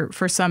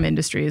for some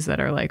industries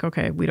that are like,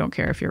 okay, we don't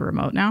care if you're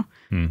remote now.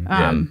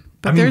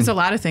 But there's a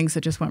lot of things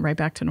that just went right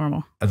back to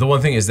normal. The one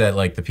thing is that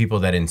like the people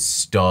that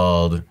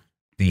installed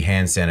the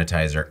hand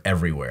sanitizer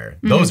everywhere,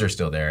 those are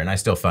still there. And I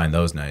still find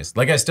those nice.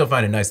 Like I still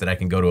find it nice that I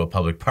can go to a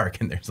public park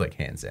and there's like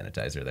hand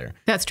sanitizer there.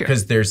 That's true.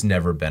 Because there's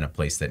never been a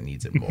place that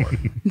needs it more.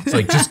 It's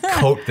like, just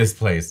coat this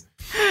place.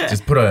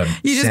 Just put a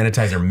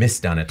sanitizer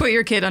mist on it. Put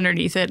your kid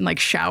underneath it and like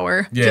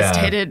shower. Just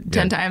hit it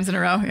 10 times in a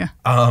row.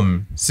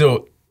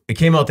 So it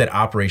came out that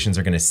operations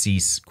are going to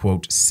cease,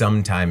 quote,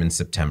 sometime in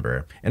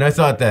September. And I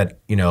thought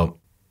that, you know,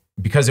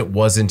 because it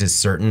wasn't as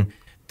certain,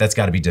 that's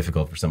got to be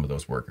difficult for some of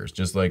those workers.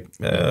 Just like,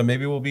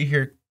 maybe we'll be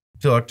here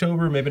till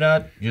October, maybe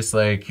not. Just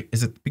like,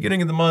 is it the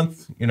beginning of the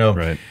month? You know?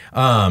 Right.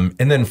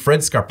 And then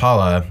Fred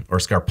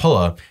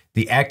Scarpella,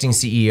 the acting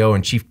CEO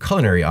and chief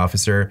culinary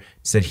officer,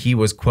 said he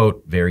was,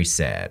 quote, very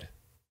sad.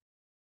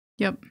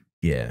 Yep.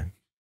 Yeah.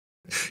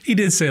 He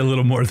did say a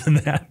little more than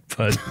that,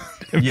 but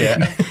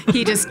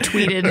he just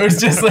tweeted. It was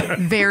just like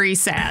very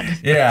sad.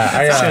 Yeah,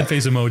 sad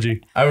face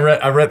emoji. I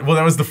read. Well,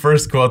 that was the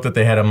first quote that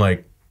they had. I'm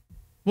like,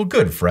 well,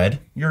 good, Fred.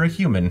 You're a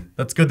human.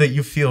 That's good that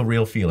you feel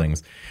real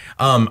feelings.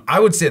 I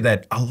would say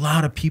that a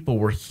lot of people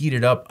were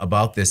heated up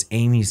about this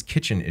Amy's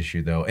Kitchen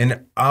issue, though.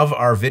 And of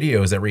our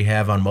videos that we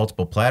have on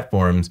multiple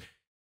platforms,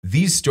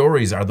 these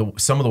stories are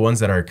some of the ones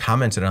that are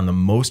commented on the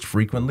most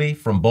frequently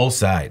from both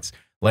sides.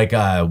 Like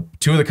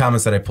two of the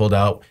comments that I pulled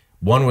out.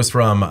 One was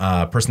from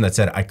a person that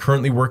said, I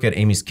currently work at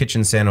Amy's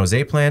Kitchen San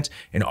Jose plant,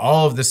 and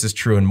all of this is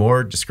true and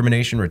more: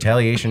 discrimination,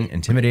 retaliation,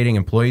 intimidating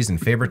employees,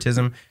 and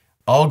favoritism,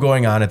 all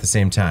going on at the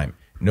same time.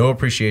 No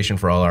appreciation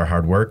for all our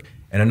hard work.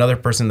 And another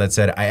person that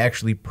said, I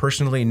actually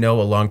personally know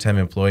a longtime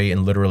employee,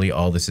 and literally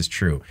all this is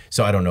true.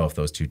 So I don't know if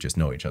those two just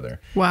know each other.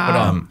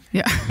 Wow.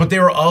 But, but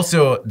there were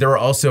also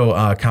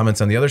comments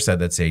on the other side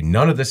that say,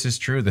 none of this is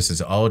true. This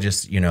is all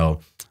just, you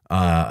know,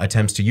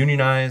 attempts to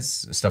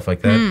unionize, stuff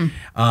like that.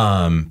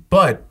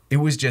 But it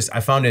was just,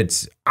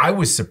 I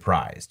was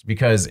surprised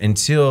because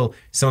until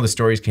some of the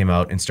stories came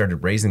out and started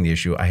raising the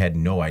issue, I had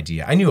no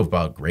idea. I knew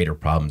about greater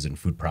problems in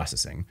food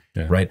processing,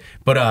 right?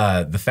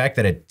 But the fact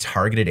that it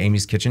targeted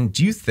Amy's Kitchen,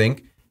 do you think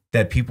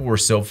that people were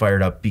so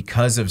fired up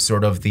because of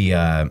sort of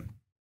the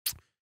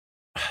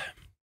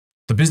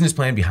business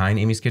plan behind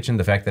Amy's Kitchen,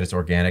 the fact that it's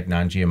organic,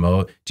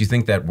 non-GMO? Do you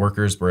think that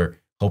workers were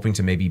hoping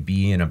to maybe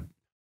be in a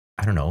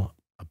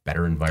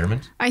better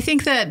environment? I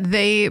think that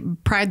they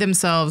pride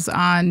themselves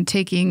on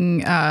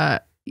taking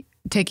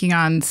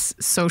on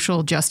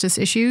social justice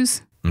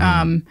issues.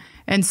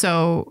 And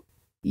so,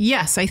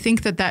 yes, I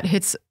think that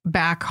hits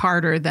back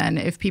harder than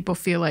if people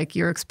feel like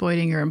you're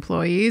exploiting your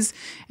employees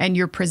and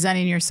you're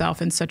presenting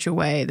yourself in such a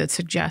way that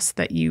suggests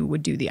that you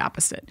would do the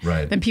opposite.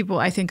 Right. Then people,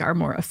 I think, are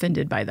more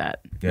offended by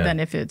that than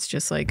if it's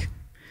just like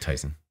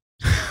Tyson.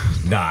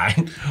 Nah.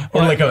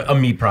 Or like a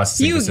meat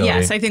processing facility.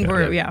 Yes, I think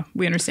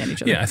we understand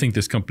each other. Yeah, I think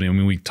this company, I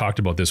mean, we talked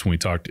about this when we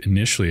talked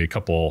initially a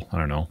couple,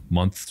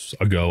 months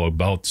ago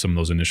about some of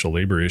those initial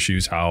labor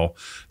issues, how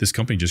this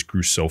company just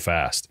grew so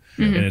fast.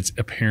 And it's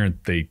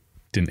apparent they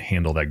didn't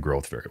handle that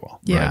growth very well.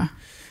 Yeah. Right?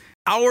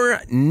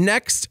 Our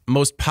next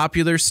most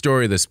popular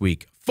story this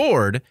week,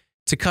 Ford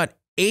to cut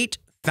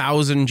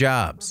 8,000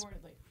 jobs.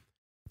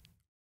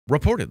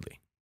 Reportedly.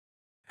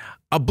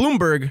 A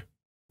Bloomberg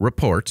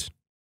report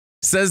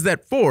says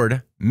that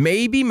Ford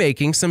may be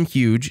making some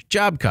huge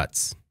job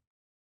cuts.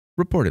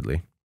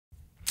 Reportedly.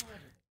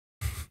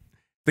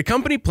 The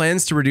company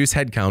plans to reduce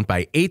headcount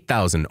by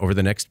 8,000 over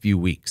the next few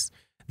weeks.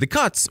 The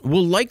cuts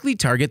will likely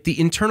target the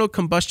internal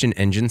combustion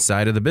engine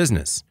side of the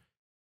business.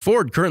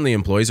 Ford currently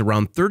employs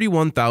around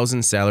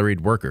 31,000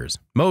 salaried workers,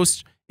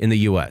 most in the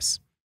U.S.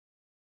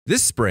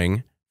 This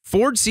spring,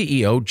 Ford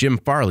CEO Jim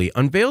Farley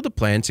unveiled a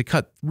plan to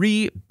cut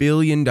 $3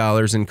 billion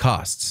in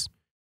costs.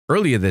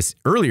 Earlier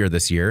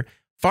this year,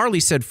 Farley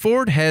said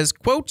Ford has,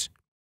 quote,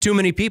 too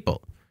many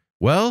people.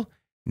 Well,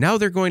 now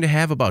they're going to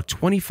have about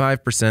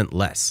 25%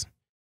 less.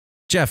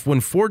 Jeff, when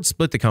Ford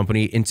split the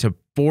company into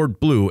Ford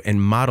Blue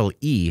and Model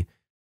E,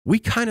 we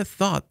kind of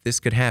thought this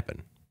could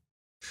happen.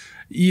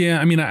 Yeah,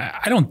 I mean,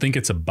 I don't think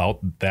it's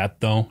about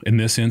that, though, in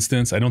this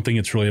instance. I don't think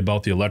it's really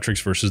about the electrics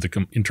versus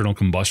the internal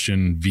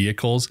combustion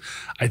vehicles.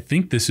 I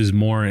think this is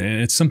more,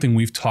 and it's something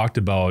we've talked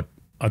about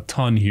a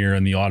ton here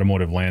in the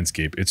automotive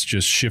landscape. It's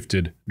just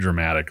shifted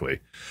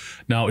dramatically.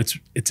 Now, it's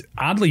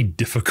oddly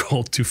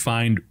difficult to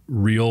find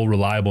real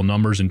reliable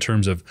numbers in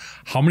terms of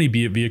how many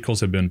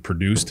vehicles have been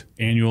produced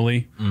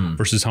annually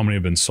versus how many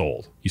have been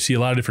sold. You see a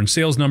lot of different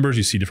sales numbers.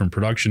 You see different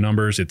production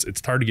numbers.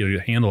 It's hard to get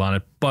a handle on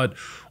it, but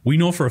we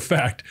know for a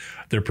fact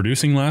they're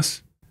producing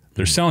less,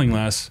 they're selling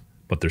less,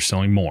 but they're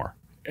selling more,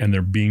 and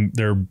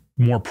they're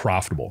more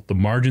profitable. The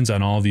margins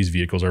on all of these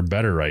vehicles are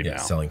better right now.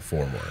 Selling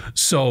for more.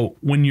 So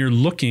when you're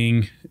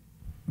looking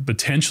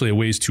potentially at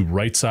ways to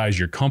right size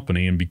your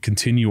company and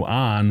continue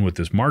on with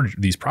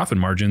these profit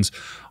margins,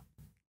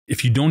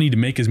 if you don't need to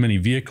make as many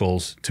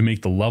vehicles to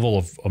make the level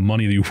of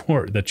money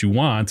that you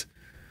want,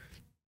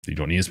 you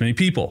don't need as many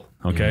people.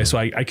 Okay. So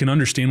I can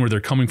understand where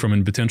they're coming from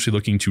and potentially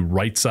looking to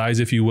right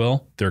size, if you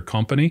will, their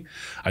company.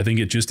 I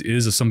think it just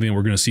is something that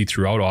we're going to see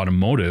throughout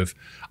automotive.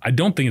 I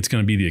don't think it's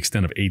going to be the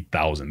extent of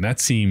 8,000. That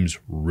seems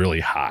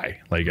really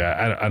high. Like,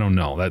 I don't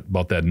know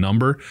about that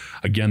number.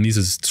 Again, these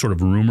is sort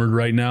of rumored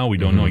right now. We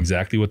don't know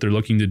exactly what they're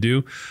looking to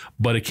do,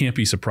 but it can't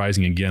be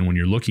surprising again when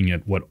you're looking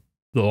at what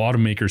the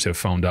automakers have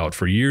found out.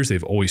 For years,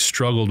 they've always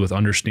struggled with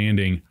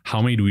understanding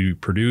how many do we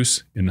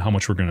produce and how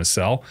much we're going to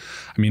sell.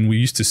 I mean, we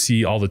used to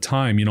see all the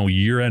time,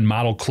 year-end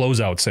model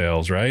closeout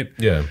sales, right?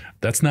 Yeah.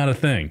 That's not a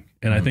thing.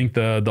 And I think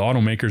the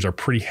automakers are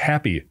pretty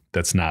happy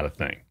that's not a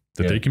thing,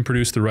 that they can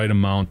produce the right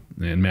amount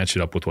and match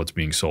it up with what's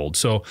being sold.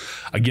 So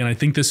again, I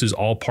think this is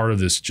all part of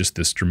this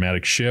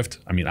dramatic shift.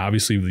 I mean,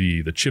 obviously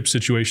the chip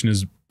situation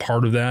is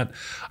part of that.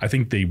 I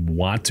think they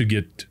want to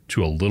get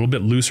to a little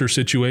bit looser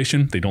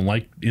situation. They don't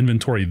like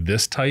inventory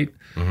this tight.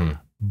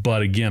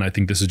 But again, I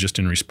think this is just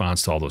in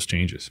response to all those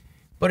changes.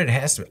 But it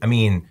has to, I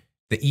mean,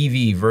 the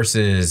EV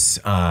versus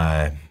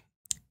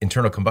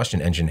internal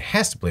combustion engine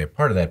has to play a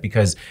part of that,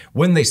 because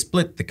when they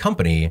split the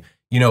company,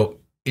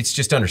 it's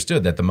just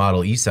understood that the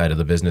Model E side of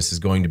the business is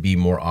going to be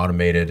more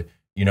automated.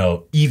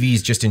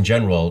 EVs just in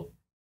general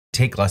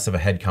take less of a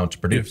headcount to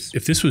produce.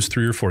 If this was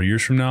 3 or 4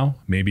 years from now,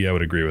 maybe I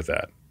would agree with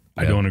that.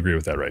 I don't agree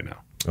with that right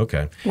now.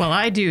 Okay. Well,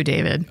 I do,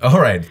 David. All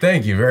right.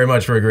 Thank you very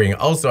much for agreeing.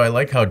 Also, I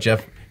like how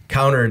Jeff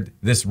countered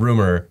this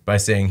rumor by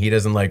saying he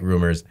doesn't like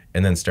rumors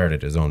and then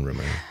started his own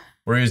rumor.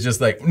 Where he was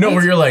just like, no,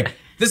 where you're like,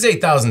 this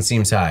 8,000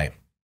 seems high.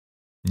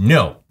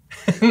 No.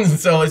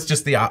 So it's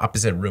just the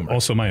opposite rumor.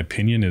 Also, my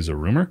opinion is a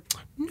rumor?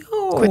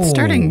 No. Quit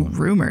starting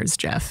rumors,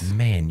 Jeff.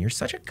 Man, you're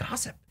such a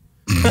gossip.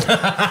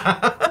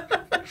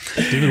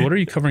 David, what are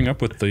you covering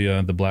up with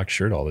the black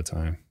shirt all the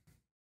time?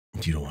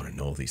 You don't want to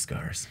know these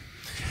scars.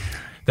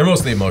 They're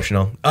mostly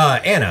emotional.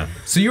 Anna,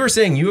 so you were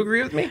saying you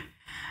agree with me?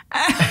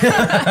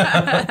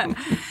 I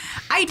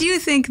do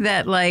think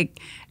that,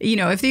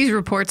 if these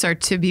reports are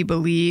to be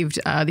believed,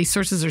 these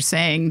sources are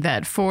saying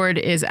that Ford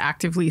is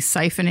actively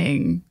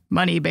siphoning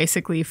money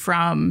basically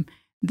from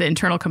the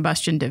internal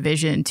combustion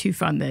division to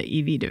fund the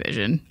EV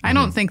division. I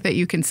don't think that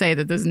you can say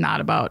that this is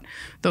not about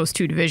those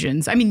two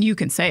divisions. I mean, you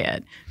can say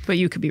it, but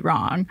you could be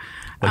wrong.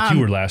 Like you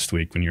were last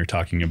week when you were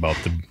talking about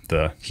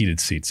the heated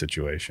seat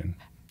situation.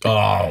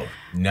 Oh,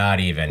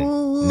 not even.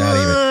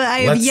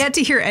 I have yet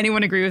to hear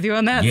anyone agree with you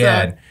on that.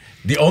 Yeah. So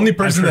The only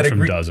person that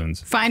agreed.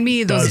 Dozens. find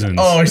me those. Dozens.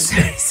 Oh,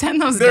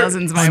 Send those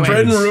dozens my way.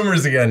 Spreading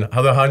rumors again.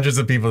 How the hundreds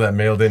of people that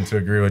mailed in to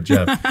agree with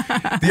Jeff.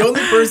 The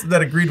only person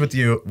that agreed with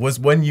you was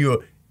when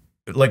you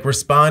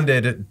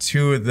responded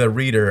to the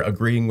reader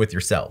agreeing with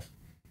yourself.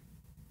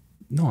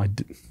 No, I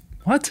didn't.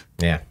 What?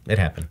 Yeah, it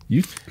happened.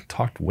 You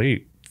talked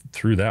way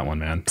through that one,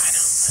 man. I know.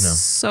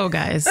 So,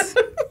 guys,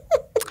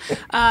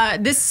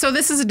 this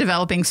is a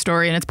developing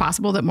story, and it's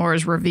possible that more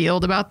is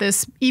revealed about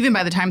this, even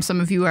by the time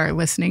some of you are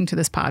listening to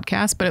this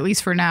podcast. But at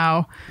least for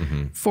now,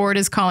 Ford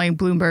is calling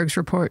Bloomberg's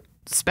report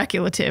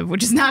speculative,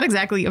 which is not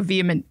exactly a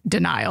vehement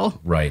denial.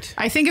 Right.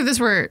 I think if this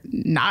were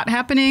not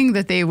happening,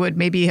 that they would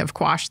maybe have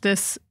quashed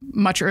this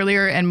much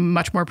earlier and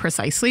much more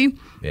precisely.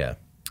 Yeah.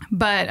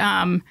 But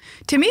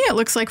to me, it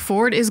looks like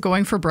Ford is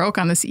going for broke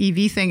on this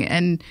EV thing,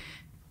 and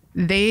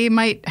they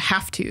might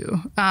have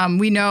to.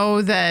 We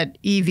know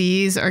that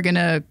EVs are going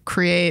to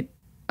create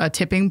a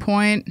tipping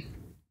point,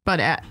 but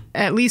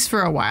at least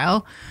for a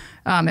while,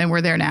 and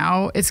we're there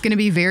now, it's going to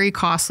be very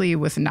costly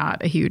with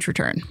not a huge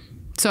return.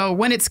 So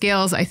when it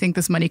scales, I think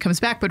this money comes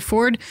back. But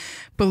Ford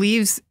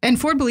believes that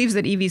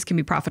EVs can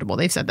be profitable.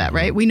 They've said that,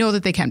 right? We know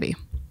that they can be.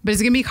 But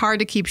it's going to be hard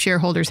to keep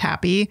shareholders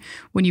happy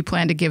when you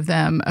plan to give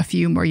them a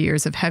few more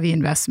years of heavy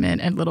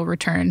investment and little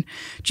return.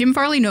 Jim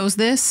Farley knows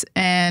this,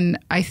 and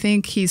I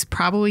think he's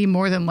probably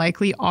more than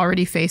likely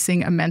already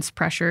facing immense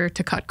pressure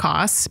to cut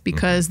costs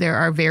because there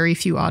are very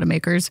few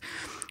automakers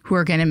who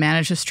are going to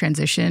manage this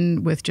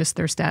transition with just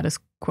their status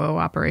quo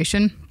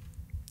operation.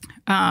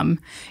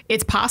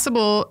 It's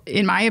possible,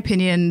 in my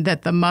opinion,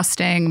 that the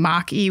Mustang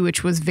Mach-E,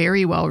 which was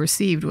very well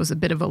received, was a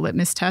bit of a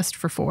litmus test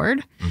for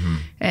Ford.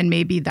 And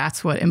maybe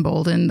that's what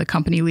emboldened the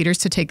company leaders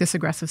to take this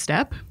aggressive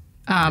step,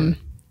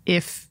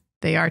 if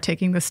they are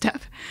taking this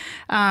step.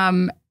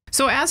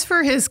 So as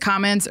for his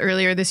comments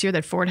earlier this year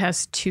that Ford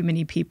has too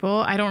many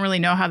people, I don't really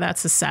know how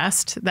that's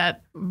assessed.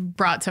 That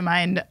brought to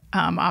mind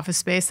Office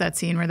Space, that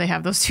scene where they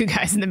have those two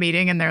guys in the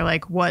meeting and they're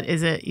like, what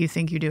is it you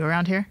think you do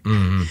around here?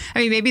 I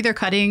mean, maybe they're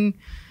cutting,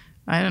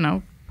 I don't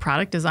know,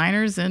 product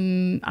designers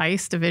in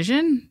ICE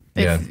division.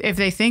 If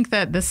they think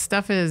that this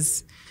stuff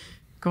is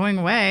going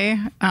away,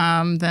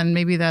 then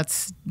maybe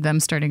that's them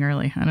starting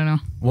early. I don't know.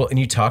 Well, and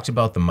you talked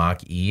about the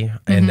Mach-E,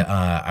 and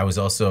I was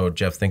also,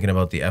 Jeff, thinking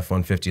about the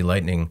F-150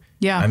 Lightning.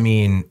 Yeah. I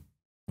mean,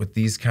 with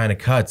these kind of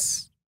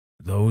cuts,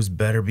 those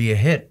better be a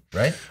hit,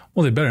 right?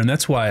 Well, they better. And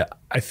that's why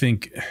I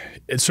think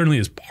it certainly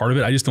is part of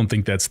it. I just don't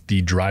think that's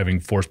the driving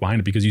force behind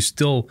it, because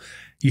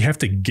you have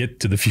to get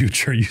to the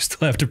future. You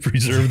still have to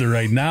preserve the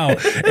right now.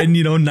 And,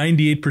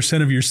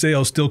 98% of your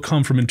sales still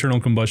come from internal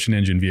combustion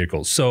engine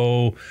vehicles.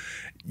 So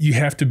you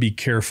have to be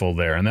careful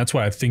there. And that's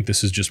why I think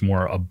this is just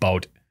more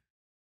about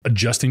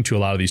adjusting to a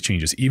lot of these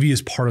changes. EV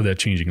is part of that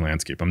changing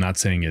landscape. I'm not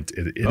saying it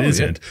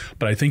isn't,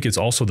 but I think it's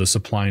also the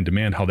supply and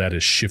demand, how that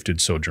has shifted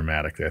so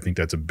dramatically. I think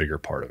that's a bigger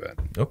part of it.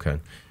 Okay.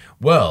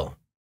 Well,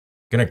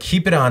 gonna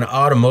keep it on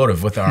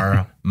automotive with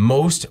our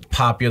most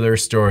popular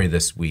story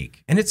this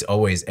week. And it's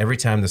always, every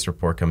time this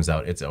report comes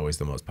out, it's always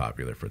the most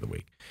popular for the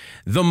week.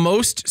 The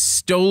most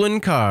stolen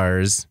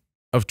cars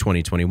of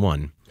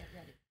 2021.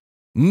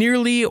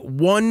 Nearly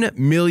 1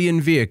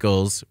 million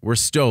vehicles were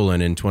stolen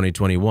in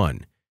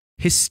 2021.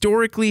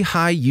 Historically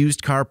high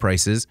used car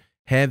prices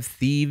have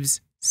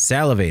thieves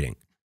salivating.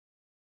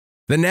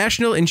 The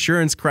National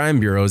Insurance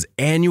Crime Bureau's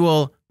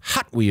annual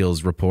Hot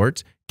Wheels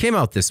report came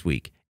out this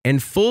week,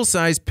 and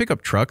full-size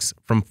pickup trucks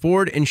from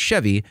Ford and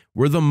Chevy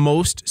were the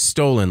most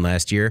stolen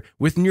last year,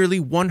 with nearly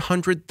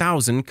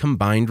 100,000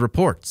 combined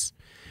reports.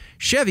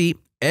 Chevy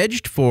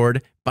edged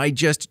Ford by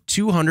just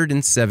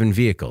 207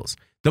 vehicles.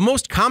 The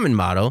most common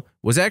model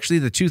was actually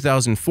the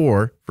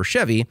 2004 for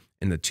Chevy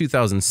and the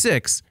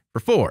 2006 for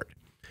Ford.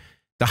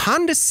 The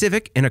Honda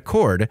Civic and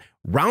Accord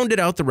rounded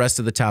out the rest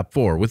of the top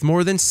four, with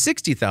more than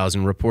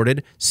 60,000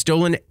 reported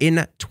stolen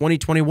in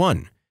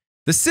 2021.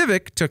 The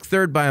Civic took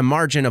third by a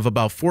margin of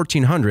about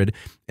 1,400,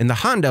 and the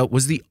Honda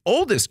was the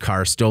oldest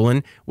car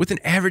stolen, with an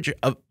average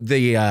of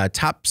the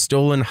top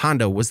stolen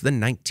Honda was the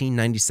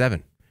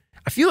 1997.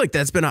 I feel like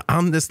that's been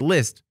on this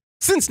list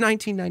since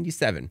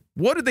 1997.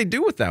 What did they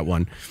do with that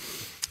one?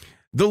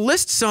 The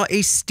list saw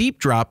a steep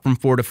drop from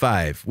 4 to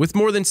 5, with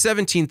more than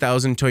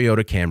 17,000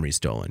 Toyota Camrys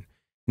stolen.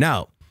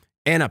 Now,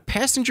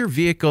 passenger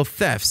vehicle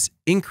thefts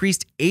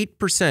increased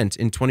 8%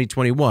 in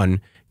 2021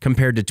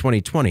 compared to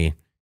 2020.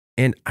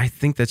 And I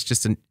think that's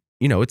just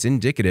it's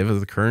indicative of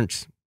the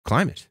current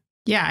climate.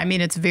 Yeah, I mean,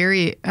 it's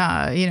very,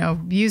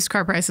 used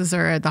car prices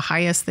are at the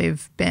highest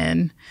they've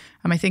been.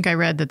 I think I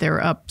read that they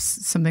were up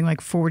something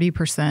like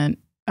 40%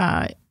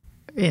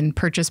 in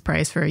purchase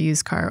price for a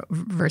used car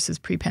versus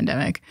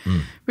pre-pandemic,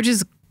 which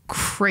is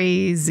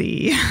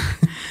crazy.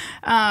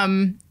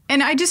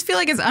 And I just feel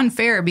like it's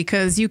unfair,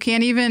 because you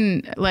can't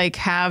even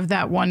have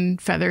that one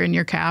feather in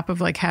your cap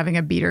of having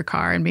a beater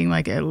car and being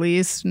like, at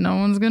least no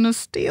one's going to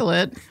steal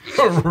it.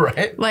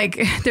 Right.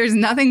 There's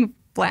nothing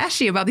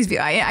flashy about these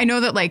vehicles. I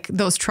know that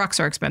those trucks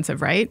are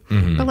expensive, right?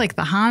 But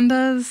the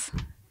Hondas,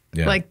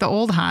 the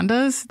old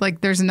Hondas,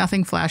 there's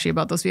nothing flashy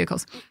about those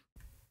vehicles.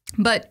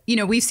 But,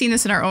 we've seen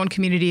this in our own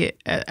community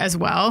as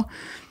well.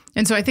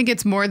 And so I think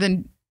it's more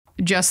than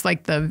just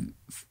the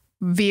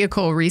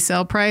vehicle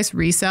resale.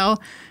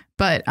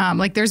 But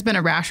there's been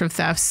a rash of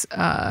thefts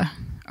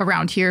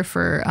around here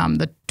for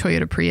the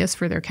Toyota Prius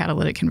for their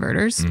catalytic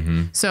converters.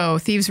 So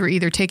thieves were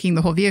either taking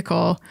the whole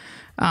vehicle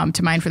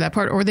to mine for that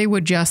part, or they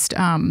would just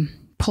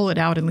pull it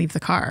out and leave the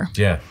car.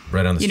 Yeah,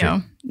 right on the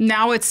street.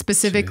 Now it's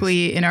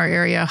specifically in our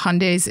area,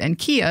 Hyundais and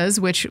Kias,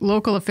 which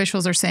local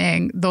officials are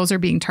saying those are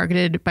being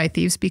targeted by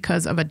thieves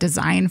because of a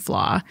design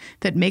flaw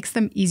that makes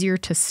them easier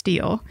to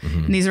steal.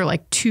 And these are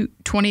like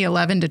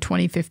 2011 to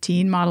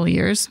 2015 model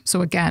years.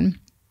 So again,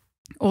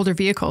 older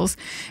vehicles.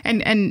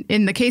 And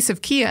in the case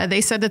of Kia, they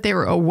said that they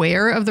were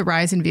aware of the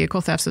rise in vehicle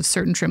thefts of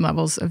certain trim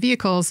levels of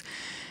vehicles.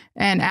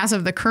 And as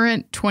of the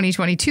current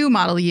 2022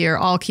 model year,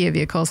 all Kia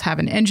vehicles have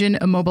an engine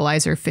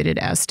immobilizer fitted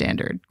as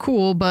standard.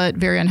 Cool, but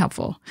very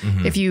unhelpful.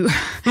 If you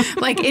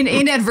like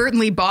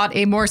inadvertently bought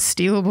a more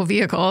stealable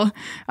vehicle,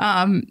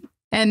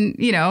 and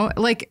you know,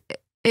 like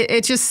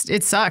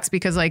it sucks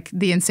because like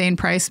the insane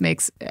price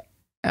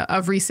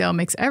of resale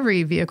makes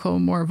every vehicle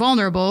more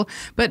vulnerable,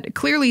 but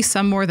clearly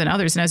some more than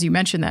others. And as you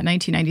mentioned, that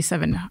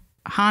 1997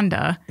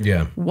 Honda.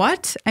 Yeah.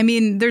 What? I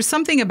mean, there's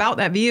something about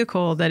that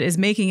vehicle that is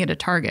making it a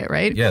target,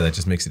 right? Yeah, that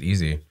just makes it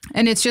easy.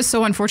 And it's just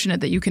so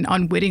unfortunate that you can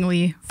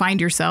unwittingly find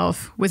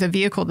yourself with a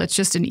vehicle that's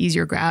just an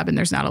easier grab and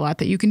there's not a lot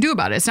that you can do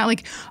about it. It's not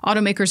like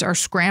automakers are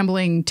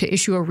scrambling to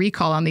issue a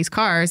recall on these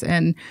cars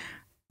and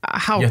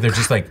Yeah, they're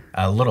just like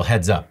a little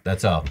heads up.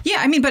 That's all. Yeah,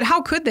 I mean, but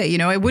how could they? You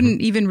know, it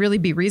wouldn't even really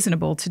be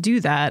reasonable to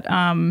do that.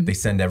 They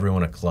send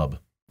everyone a club.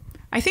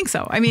 I think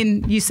so. I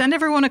mean, you send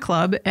everyone a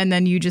club and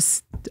then you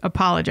just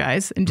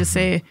apologize and just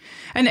say,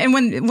 and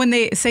when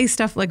they say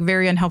stuff like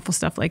very unhelpful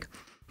stuff like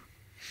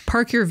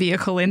park your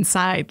vehicle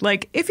inside,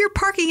 like if you're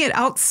parking it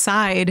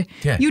outside,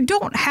 you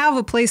don't have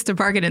a place to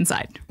park it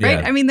inside, right?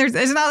 Yeah. I mean, it's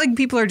not like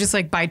people are just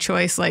like by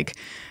choice, like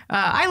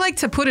I like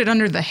to put it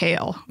under the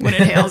hail when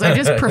it hails. I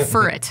just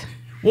prefer it.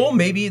 Well,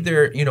 maybe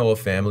they're, you know, a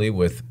family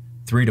with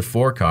 3 to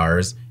 4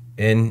 cars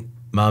and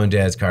mom and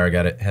dad's car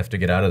have to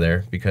get out of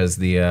there because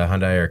the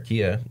Hyundai or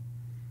Kia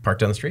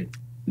parked on the street.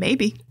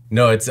 Maybe.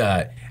 No, it's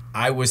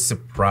I was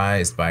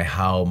surprised by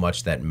how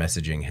much that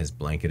messaging has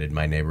blanketed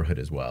my neighborhood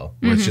as well.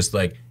 Where it's just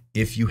like,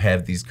 if you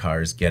have these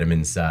cars, get them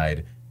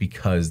inside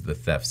because the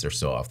thefts are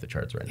so off the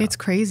charts right now. It's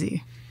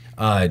crazy.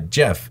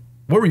 Jeff,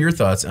 what were your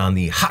thoughts on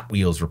the Hot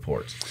Wheels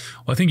report?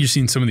 Well, I think you're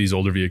seeing some of these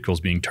older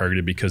vehicles being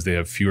targeted because they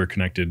have fewer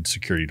connected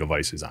security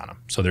devices on them.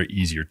 So they're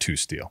easier to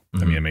steal.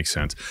 I mean, it makes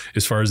sense.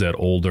 As far as that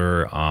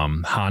older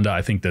Honda,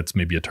 I think that's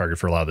maybe a target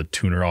for a lot of the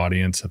tuner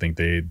audience. I think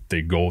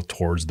they go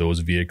towards those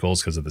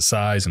vehicles because of the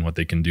size and what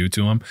they can do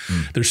to them.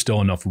 There's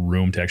still enough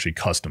room to actually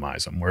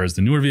customize them. Whereas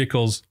the newer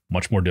vehicles,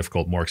 much more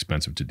difficult, more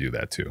expensive to do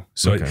that too.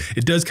 So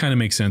it does kind of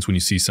make sense when you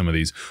see some of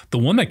these. The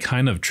one that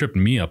kind of tripped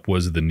me up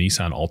was the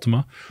Nissan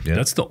Altima. Yeah.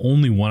 That's the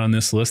only one on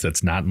this list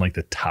that's not in like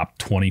the top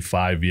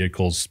 25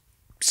 vehicles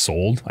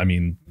sold. I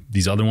mean,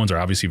 these other ones are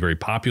obviously very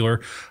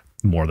popular.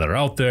 More that are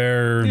out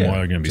there, more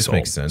are going to be sold.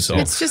 Makes sense. So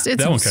it's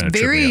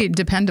very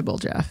dependable,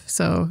 Jeff.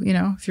 So, you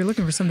know, if you're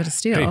looking for something to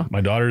steal. Hey,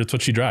 my daughter, that's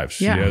what she drives.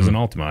 She has an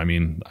Altima. I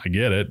mean, I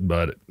get it,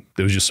 but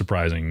it was just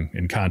surprising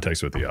in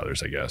context with the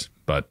others, I guess.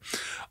 But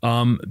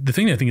the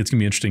thing I think it's going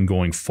to be interesting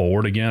going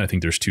forward, again, I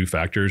think there's 2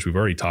 factors. We've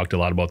already talked a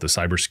lot about the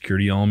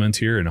cybersecurity elements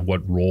here and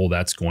what role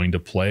that's going to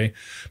play,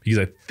 because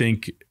I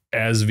think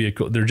as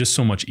vehicle, they're just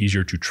so much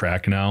easier to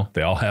track now.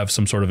 They all have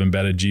some sort of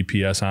embedded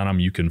GPS on them.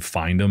 You can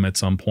find them at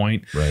some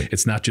point. Right.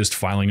 It's not just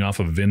filing off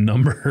a VIN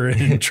number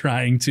and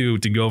trying to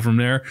go from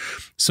there.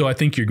 So I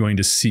think you're going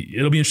to see,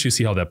 it'll be interesting to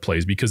see how that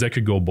plays, because that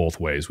could go both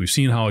ways. We've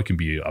seen how it can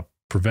be a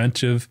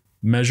preventive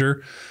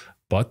measure,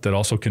 but that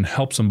also can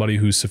help somebody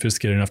who's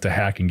sophisticated enough to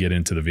hack and get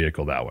into the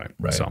vehicle that way.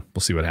 Right. So we'll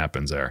see what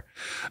happens there.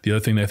 The other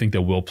thing that I think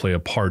that will play a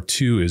part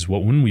too is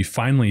when we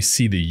finally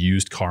see the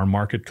used car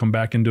market come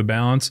back into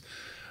balance,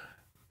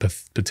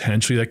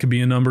 potentially that could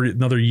be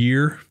another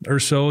year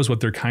or so is what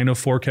they're kind of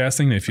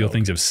forecasting. They feel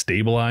things have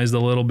stabilized a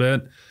little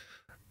bit.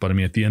 But I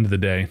mean, at the end of the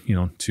day, you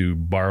know, to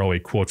borrow a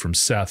quote from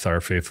Seth, our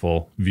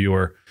faithful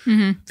viewer,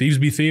 thieves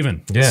be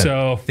thieving. Yeah.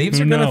 So thieves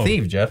are going to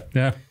thieve, Jeff.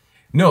 Yeah.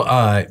 No,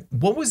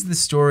 what was the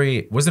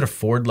story? Was it a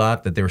Ford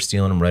lot that they were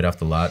stealing them right off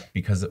the lot?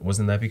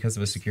 Wasn't that because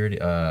of a security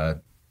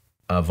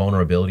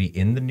vulnerability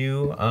in the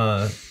new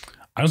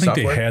I don't think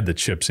they had the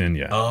chips in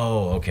yet.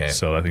 Oh, okay.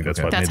 So I think that's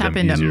what made them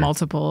happened easier. to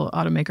multiple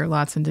automaker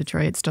lots in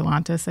Detroit.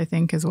 Stellantis, I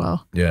think, as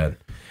well. Yeah.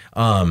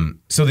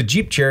 So the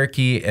Jeep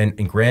Cherokee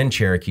and Grand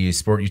Cherokee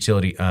sport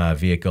utility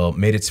vehicle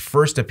made its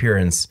first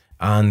appearance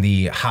on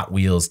the Hot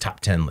Wheels top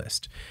 10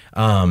 list.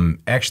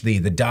 Actually,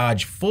 the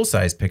Dodge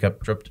full-size pickup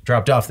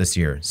dropped off this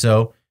year.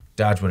 So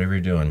Dodge, whatever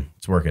you're doing,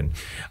 it's working.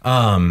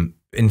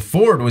 And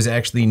Ford was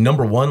actually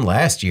number 1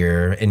 last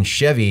year, and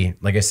Chevy,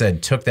 like I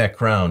said, took that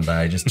crown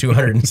by just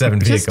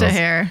 207 vehicles. Just a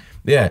hair.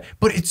 Yeah,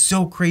 but it's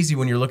so crazy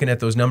when you're looking at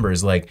those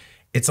numbers. Like,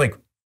 it's like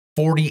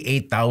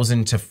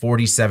 48,000 to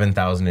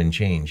 47,000 and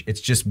change.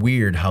 It's just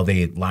weird how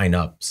they line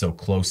up so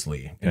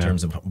closely in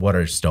terms of what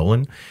are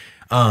stolen.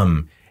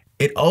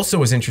 It also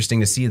was interesting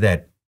to see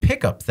that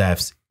pickup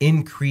thefts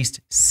increased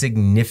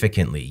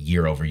significantly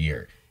year over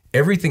year.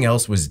 Everything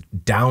else was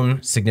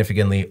down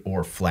significantly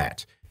or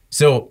flat.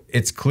 So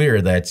it's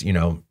clear that, you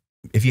know,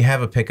 if you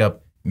have a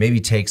pickup, maybe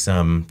take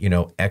some, you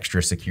know,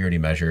 extra security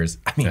measures.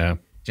 I mean,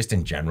 just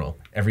in general,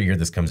 every year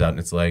this comes out and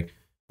it's like,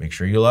 make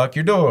sure you lock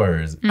your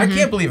doors. I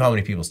can't believe how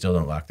many people still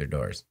don't lock their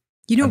doors.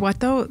 You know what,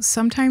 though?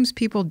 Sometimes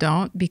people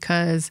don't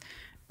because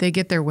they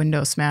get their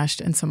window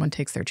smashed and someone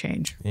takes their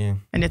change. Yeah.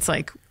 And it's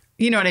like,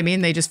 you know what I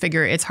mean? They just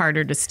figure it's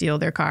harder to steal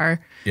their car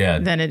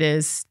than it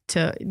is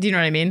to, do you know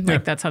what I mean?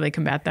 Like that's how they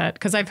combat that.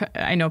 Because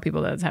I know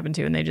people that's happened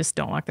to, and they just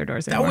don't lock their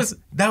doors anymore.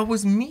 That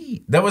was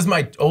me. That was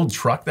my old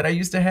truck that I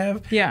used to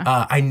have.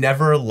 Yeah. I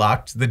never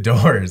locked the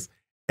doors,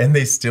 and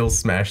they still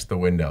smashed the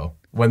window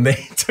when they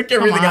took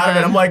everything out of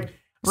it. I'm like,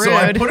 rude. So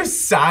I put a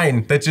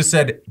sign that just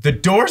said the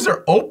doors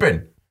are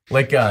open.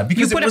 Like because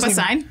you put up a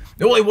sign?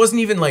 No, it wasn't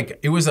even like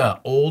it was an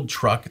old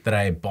truck that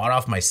I bought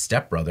off my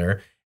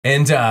stepbrother.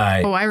 And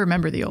I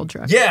remember the old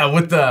truck. Yeah,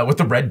 with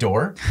the red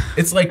door.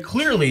 It's like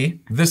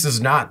clearly this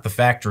is not the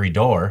factory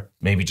door.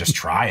 Maybe just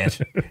try it.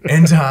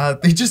 And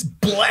they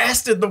just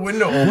blasted the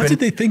window open. What did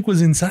they think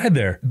was inside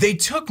there? They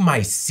took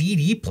my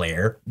CD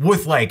player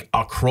with like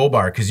a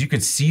crowbar because you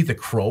could see the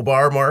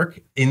crowbar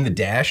mark in the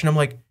dash, and I'm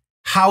like,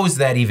 how is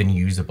that even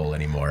usable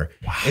anymore?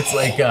 Wow. It's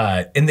like,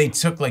 and they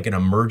took like an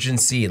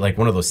emergency, like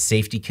one of those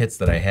safety kits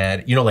that I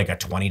had, you know, like a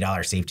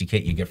 $20 safety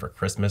kit you get for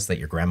Christmas that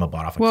your grandma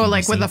bought off of Well,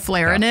 like with a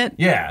flare in it?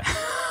 Yeah.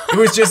 It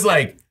was just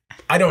like,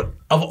 of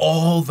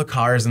all the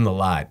cars in the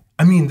lot,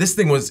 I mean, this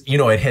thing was, you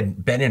know, it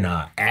had been in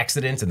an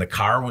accident and the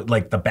car,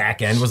 like the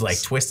back end was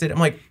like twisted. I'm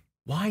like,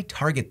 why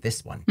target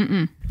this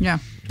one? Yeah.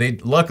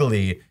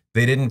 Luckily,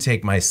 they didn't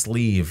take my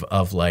sleeve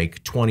of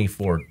like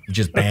 24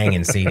 just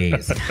banging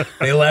CDs.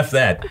 They left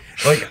that.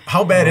 Like,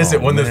 how bad is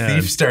it when the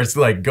thief starts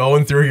like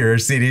going through your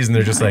CDs and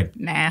they're just like,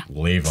 nah,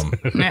 leave them.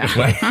 Nah.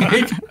 Like, come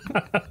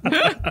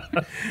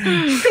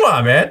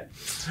on, man.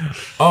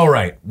 All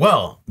right.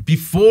 Well,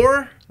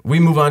 before we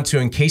move on to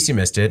In Case You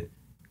Missed It,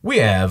 we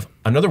have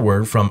another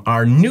word from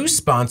our new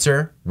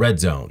sponsor, Red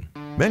Zone.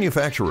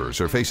 Manufacturers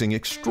are facing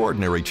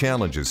extraordinary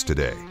challenges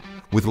today.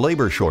 With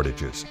labor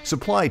shortages,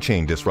 supply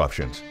chain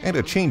disruptions, and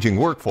a changing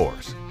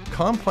workforce,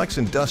 complex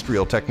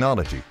industrial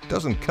technology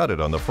doesn't cut it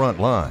on the front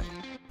line.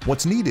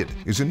 What's needed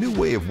is a new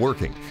way of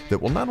working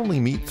that will not only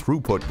meet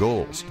throughput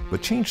goals,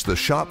 but change the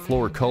shop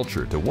floor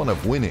culture to one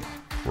of winning,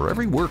 where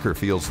every worker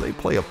feels they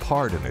play a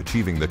part in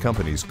achieving the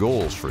company's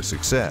goals for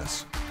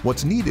success.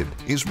 What's needed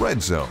is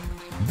Red Zone,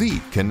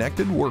 the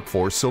connected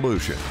workforce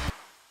solution.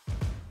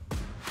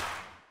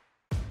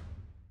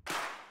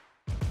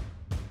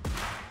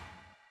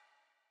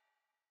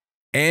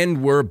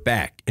 And we're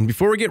back. And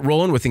before we get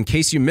rolling with In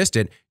Case You Missed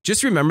It,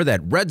 just remember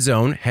that Red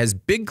Zone has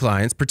big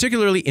clients,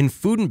 particularly in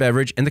food and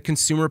beverage and the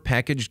consumer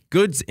packaged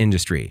goods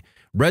industry.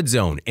 Red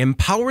Zone,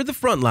 empower the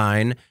front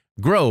line,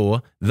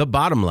 grow the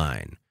bottom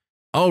line.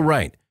 All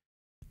right,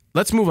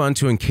 let's move on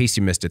to In Case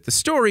You Missed It. The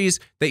stories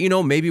that, you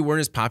know, maybe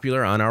weren't as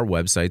popular on our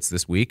websites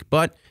this week,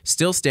 but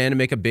still stand to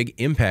make a big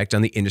impact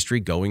on the industry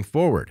going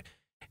forward.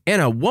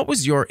 Anna, what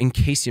was your In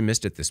Case You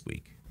Missed It this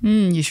week?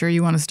 You sure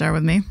you want to start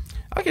with me?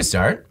 I can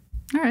start.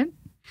 All right.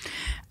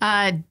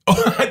 I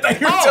thought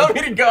you were telling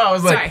me to go. I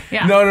was sorry, like,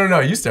 yeah. No,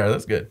 you start.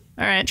 That's good.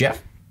 All right.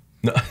 Jeff?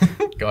 No.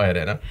 Go ahead,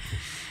 Anna.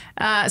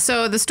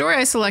 So the story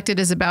I selected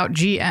is about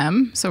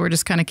GM. So we're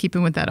just kind of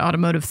keeping with that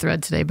automotive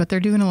thread today, but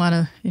they're doing a lot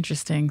of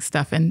interesting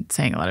stuff and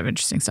saying a lot of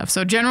interesting stuff.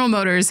 So General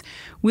Motors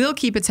will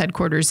keep its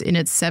headquarters in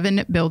its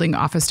 7-building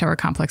office tower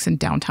complex in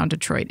downtown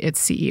Detroit,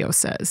 its CEO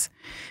says.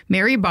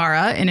 Mary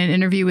Barra, in an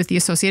interview with the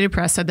Associated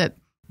Press, said that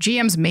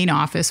GM's main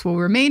office will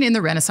remain in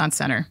the Renaissance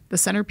Center, the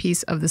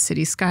centerpiece of the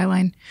city's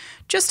skyline,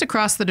 just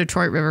across the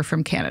Detroit River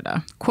from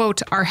Canada.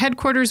 Quote, our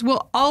headquarters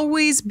will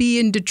always be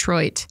in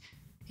Detroit,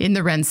 in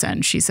the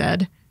RenCen, she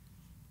said.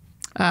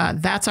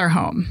 That's our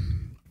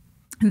home.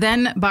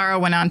 Then Barra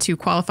went on to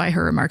qualify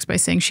her remarks by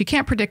saying she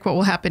can't predict what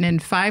will happen in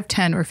 5,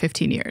 10, or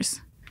 15 years.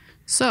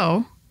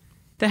 So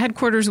the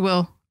headquarters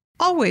will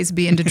always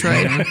be in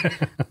Detroit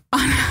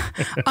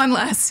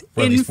unless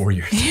for at least 4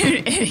 years.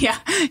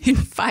 in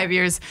 5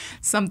 years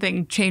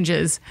something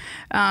changes.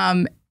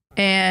 And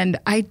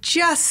I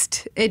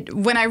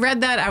when I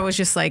read that, I was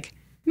just like,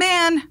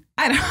 man,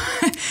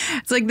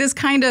 it's like this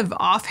kind of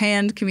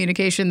offhand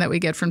communication that we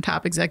get from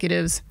top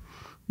executives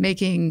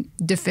making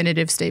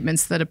definitive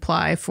statements that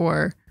apply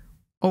for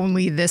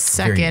only this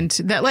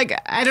second. That, like,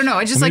 I don't know.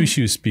 I just maybe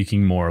she was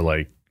speaking more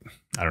like,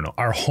 I don't know,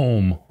 our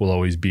home will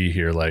always be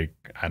here. Like,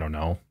 I don't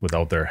know,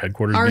 without their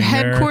headquarters being there.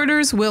 Our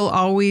headquarters will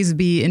always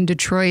be in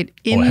Detroit.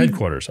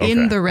 Headquarters. Okay.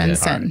 In the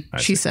RenCen, Yeah.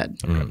 Right. she said.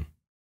 Mm.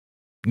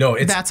 No,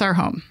 that's our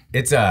home.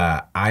 It's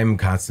I'm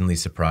constantly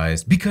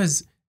surprised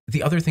because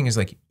the other thing is,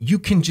 like, you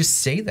can just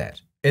say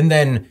that. And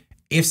then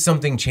if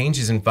something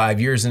changes in 5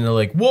 years and they're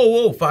like,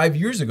 whoa, 5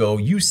 years ago,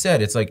 you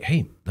said, it's like,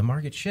 hey, the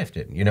market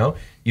shifted, you know?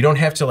 You don't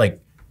have to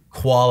like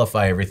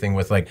qualify everything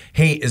with like,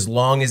 hey, as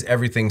long as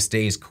everything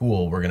stays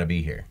cool, we're going to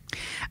be here.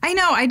 I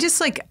know. I just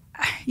like,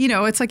 you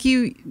know, it's like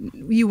you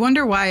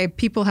wonder why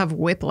people have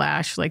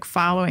whiplash like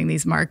following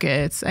these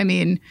markets. I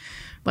mean,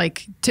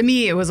 like, to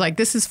me, it was like,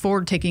 this is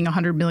Ford taking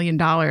 $100 million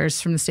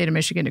from the state of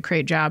Michigan to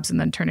create jobs and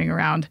then turning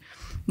around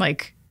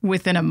like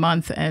within a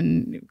month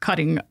and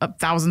cutting up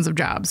thousands of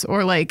jobs.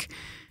 Or like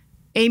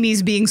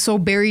Amy's being so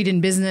buried in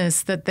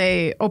business that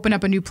they open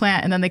up a new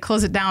plant and then they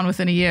close it down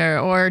within a year.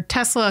 Or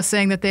Tesla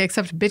saying that they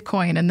accept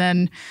Bitcoin. And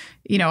then,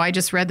 you know, I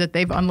just read that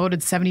they've unloaded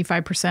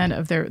 75%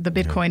 of the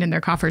Bitcoin in their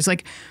coffers.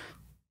 Like,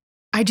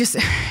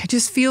 it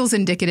just feels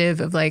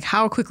indicative of like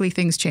how quickly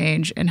things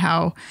change and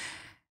how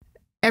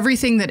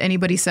everything that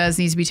anybody says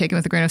needs to be taken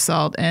with a grain of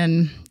salt.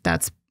 And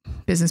that's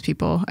business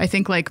people. I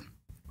think like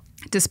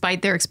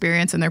despite their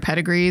experience and their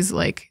pedigrees,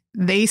 like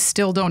they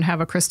still don't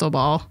have a crystal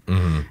ball.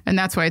 Mm-hmm. And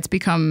that's why it's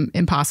become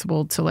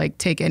impossible to like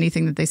take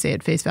anything that they say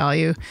at face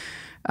value.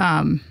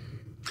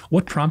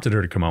 What prompted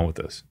her to come out with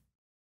this?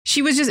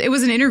 It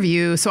was an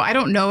interview. So I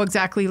don't know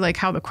exactly like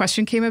how the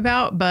question came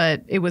about,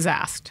 but it was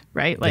asked,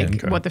 right?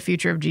 Like what the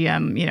future of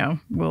GM, you know,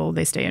 will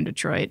they stay in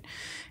Detroit?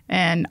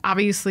 And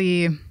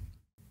obviously,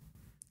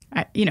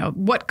 you know,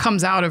 what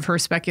comes out of her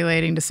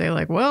speculating to say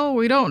like, well,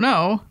 we don't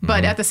know.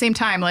 But at the same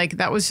time, like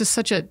that was just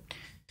such a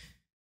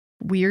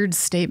weird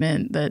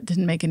statement that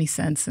didn't make any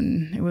sense.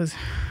 And it was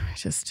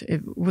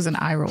an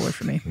eye roller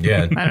for me.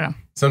 Yeah. I don't know.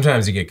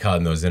 Sometimes you get caught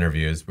in those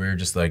interviews where you're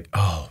just like,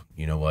 oh,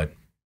 you know what?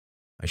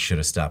 I should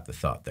have stopped the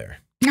thought there.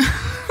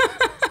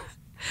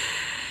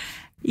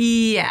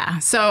 Yeah.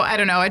 So I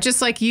don't know. It just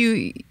like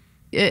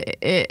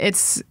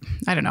it's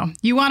I don't know.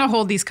 You want to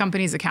hold these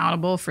companies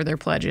accountable for their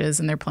pledges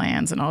and their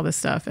plans and all this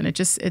stuff. And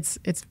it's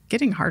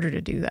getting harder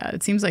to do that.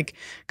 It seems like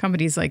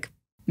companies like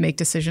make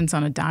decisions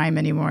on a dime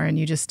anymore and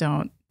you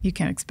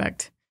can't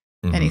expect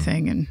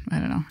anything. And I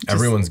don't know.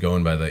 Everyone's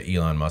going by the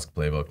Elon Musk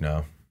playbook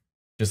now.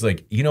 Just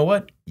like, you know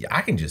what?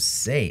 I can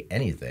just say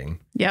anything.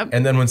 Yep.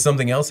 And then when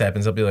something else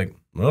happens, I'll be like,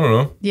 I don't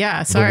know.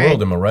 Yeah, sorry. The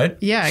world, am I right?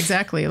 Yeah,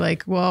 exactly.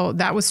 Like, well,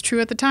 that was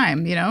true at the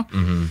time, you know?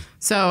 Mm-hmm.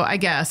 So I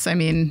guess, I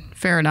mean,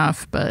 fair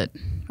enough, but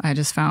I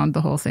just found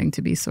the whole thing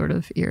to be sort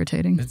of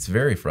irritating. It's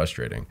very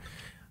frustrating.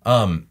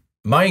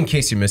 My, in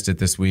case you missed it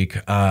this week,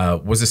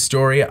 was a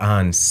story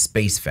on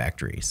space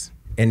factories.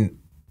 And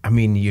I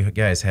mean, you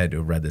guys had to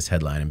have read this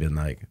headline and been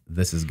like,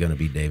 this is going to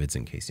be David's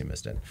in case you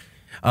missed it.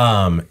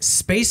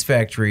 Space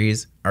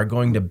factories are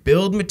going to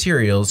build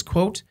materials,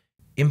 quote,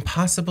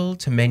 impossible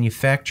to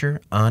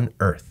manufacture on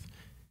Earth.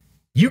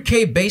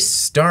 UK-based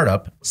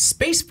startup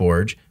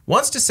Spaceforge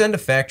wants to send a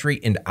factory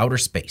into outer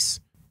space,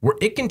 where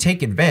it can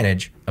take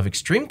advantage of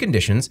extreme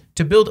conditions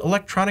to build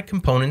electronic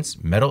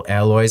components, metal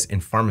alloys,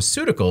 and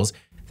pharmaceuticals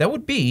that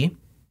would be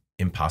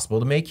impossible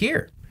to make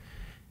here.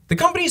 The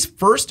company's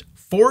first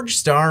Forge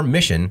Star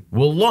mission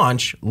will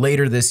launch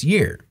later this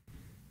year.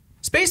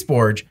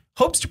 Spaceforge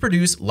hopes to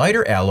produce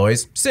lighter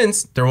alloys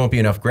since there won't be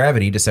enough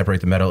gravity to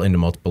separate the metal into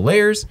multiple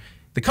layers.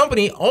 The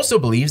company also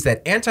believes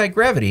that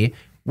anti-gravity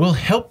will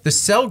help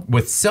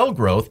with cell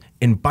growth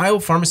in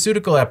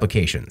biopharmaceutical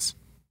applications.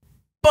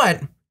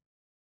 But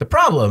the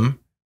problem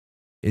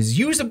is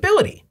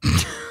usability.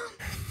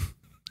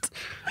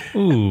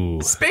 Ooh.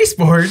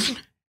 Spaceforge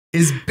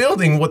is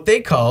building what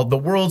they call the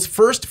world's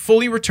first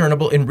fully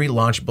returnable and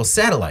relaunchable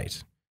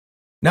satellite.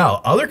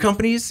 Now, other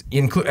companies,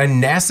 and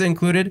NASA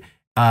included,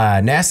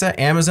 NASA,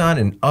 Amazon,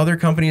 and other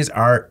companies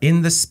are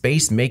in the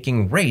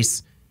space-making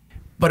race.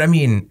 But I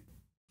mean,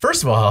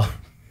 first of all,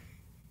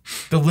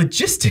 the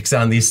logistics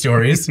on these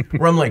stories,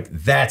 where I'm like,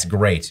 that's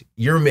great.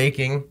 You're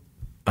making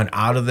an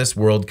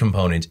out-of-this-world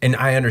component. And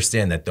I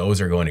understand that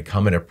those are going to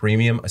come at a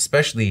premium,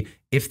 especially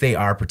if they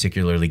are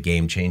particularly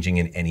game-changing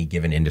in any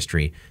given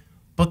industry.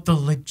 But the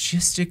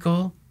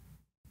logistical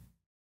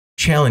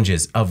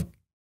challenges of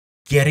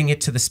getting it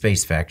to the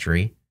space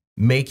factory,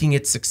 making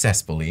it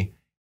successfully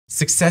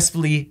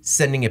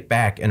sending it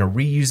back in a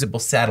reusable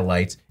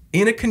satellite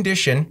in a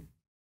condition,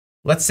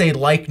 let's say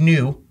like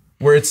new,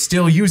 where it's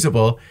still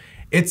usable.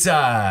 It's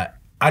I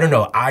don't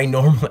know. I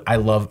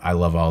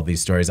love all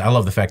these stories. I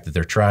love the fact that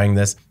they're trying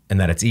this and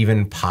that it's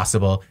even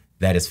possible.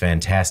 That is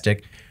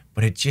fantastic,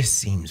 but it just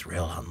seems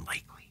real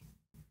unlikely.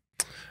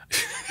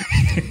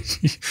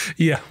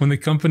 Yeah, when the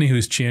company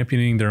who's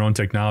championing their own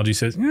technology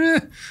says,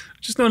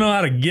 just don't know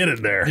how to get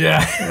it there.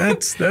 Yeah.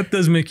 that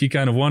does make you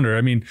kind of wonder.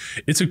 I mean,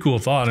 it's a cool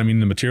thought. I mean,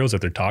 the materials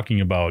that they're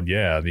talking about,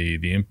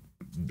 the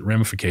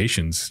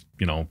ramifications,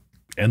 you know,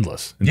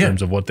 endless in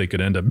terms of what they could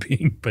end up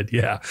being. But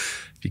yeah,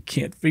 if you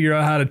can't figure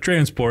out how to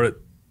transport it,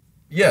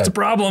 it's a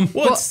problem.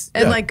 Well,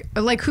 and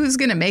like who's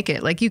going to make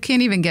it? Like you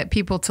can't even get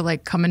people to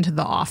like come into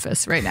the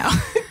office right now.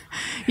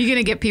 You're going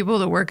to get people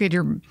to work at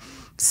your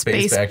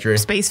space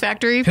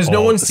factory. Has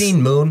no one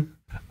seen Moon?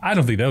 I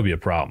don't think that would be a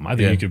problem. I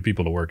think you could get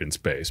people to work in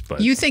space. But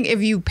you think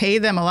if you pay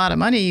them a lot of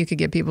money, you could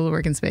get people to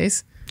work in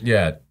space?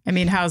 Yeah. I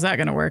mean, how's that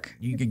going to work?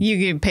 You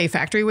could pay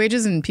factory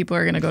wages and people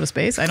are going to go to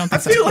space? I don't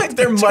think so. I feel like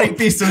there might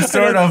be some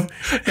sort of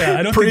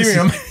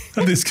premium.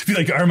 This could be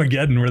like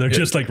Armageddon where they're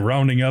just like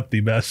rounding up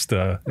the best.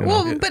 But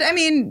I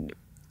mean,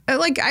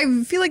 like,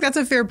 I feel like that's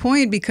a fair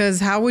point because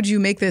how would you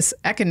make this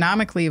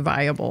economically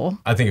viable?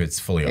 I think it's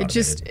fully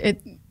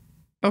automated.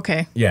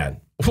 Okay. Yeah.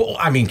 Well,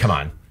 I mean, come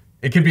on.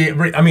 It could be,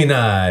 I mean,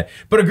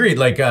 but agreed.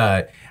 Like,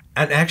 and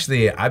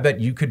actually, I bet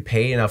you could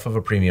pay enough of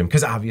a premium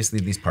because obviously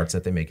these parts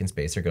that they make in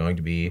space are going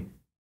to be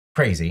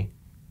crazy.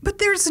 But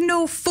there's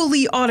no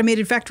fully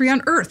automated factory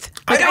on Earth.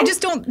 Like, I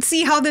just don't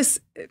see how this.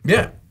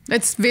 Yeah.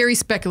 It's very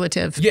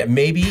speculative. Yeah.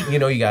 Maybe, you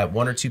know, you got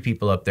one or two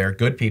people up there,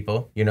 good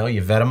people, you know,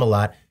 you vet them a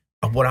lot.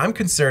 What I'm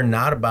concerned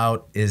not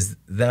about is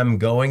them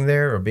going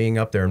there or being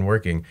up there and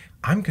working.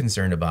 I'm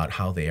concerned about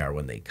how they are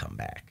when they come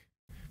back.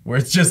 Where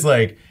it's just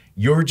like,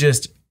 you're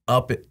just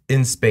up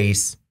in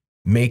space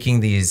making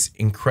these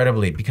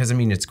incredibly, because I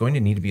mean, it's going to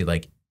need to be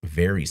like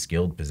very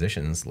skilled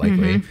positions,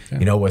 likely,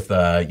 you know, with,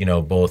 you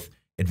know, both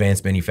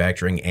advanced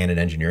manufacturing and an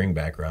engineering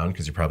background,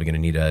 because you're probably going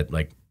to need to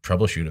like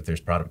troubleshoot if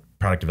there's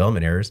product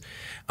development errors.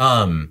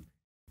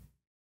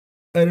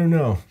 I don't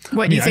know.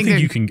 What do you think?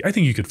 I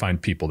think you could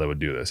find people that would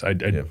do this.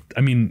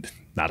 I mean,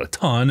 not a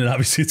ton, and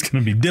obviously it's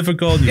going to be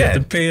difficult. You have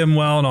to pay them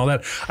well and all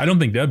that. I don't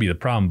think that'd be the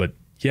problem, but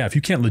yeah, if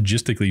you can't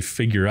logistically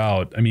figure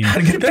out, I mean,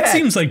 that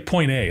seems like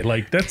point A.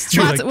 Like that's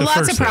true.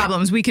 Lots of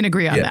problems. We can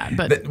agree on that.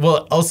 But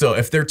well, also,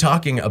 if they're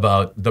talking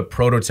about the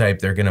prototype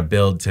they're going to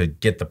build to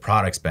get the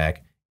products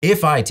back,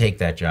 if I take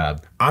that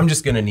job, I'm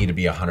just going to need to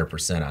be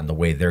 100% on the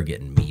way they're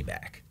getting me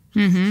back.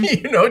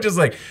 You know, just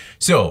like,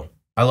 so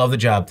I love the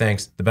job.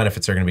 Thanks. The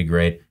benefits are going to be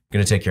great. I'm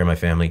going to take care of my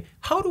family.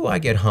 How do I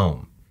get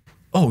home?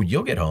 Oh,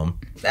 you'll get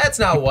home. That's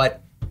not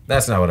what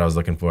I was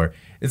looking for.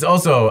 It's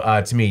also,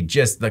 to me,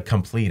 just the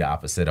complete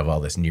opposite of all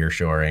this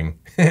nearshoring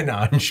and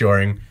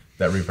onshoring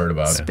that we've heard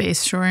about.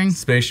 Space shoring.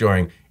 Space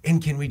shoring.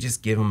 And can we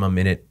just give them a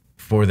minute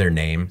for their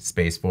name,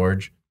 Space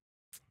Forge?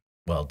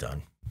 Well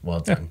done. Well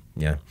done.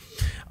 Yeah.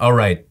 All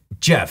right.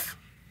 Jeff,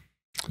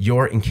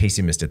 you're In Case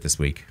You Missed It this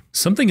week.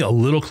 Something a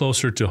little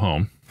closer to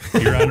home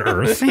here on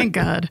Earth. Thank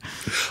God.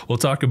 We'll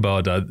talk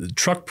about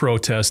truck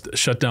protest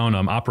shut down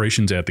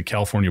operations at the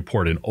California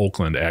port in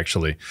Oakland,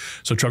 actually.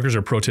 So truckers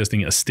are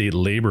protesting a state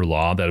labor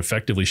law that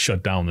effectively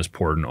shut down this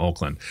port in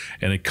Oakland.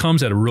 And it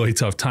comes at a really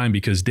tough time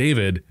because,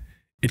 David,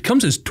 it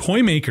comes as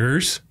toy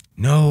makers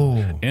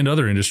and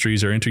other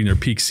industries are entering their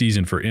peak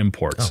season for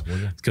imports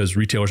because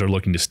retailers are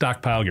looking to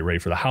stockpile, get ready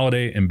for the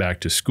holiday, and back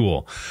to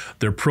school.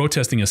 They're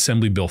protesting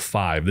Assembly Bill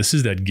 5. This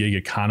is that gig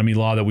economy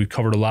law that we've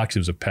covered a lot because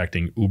it was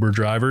impacting Uber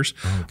drivers,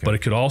 but it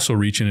could also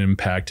reach and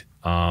impact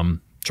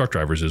truck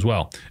drivers as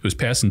well. It was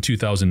passed in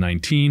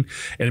 2019,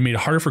 and it made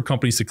it harder for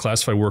companies to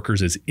classify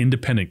workers as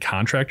independent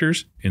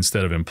contractors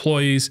instead of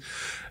employees.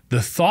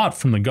 The thought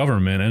from the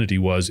government entity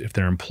was if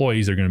they're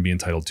employees, they're going to be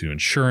entitled to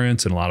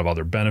insurance and a lot of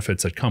other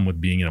benefits that come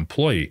with being an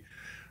employee.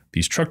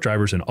 These truck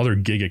drivers and other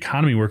gig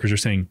economy workers are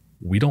saying,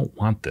 we don't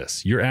want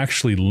this. You're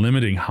actually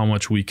limiting how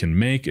much we can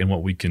make and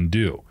what we can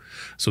do.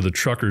 So the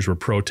truckers were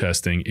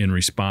protesting in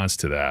response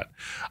to that.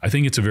 I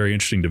think it's a very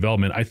interesting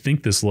development. I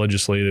think this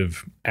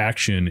legislative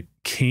action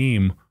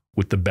came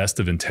with the best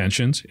of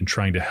intentions in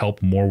trying to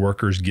help more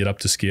workers get up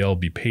to scale,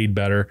 be paid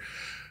better.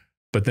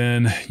 But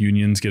then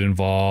unions get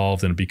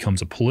involved and it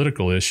becomes a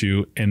political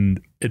issue,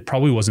 and it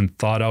probably wasn't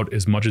thought out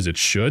as much as it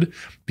should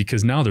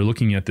because now they're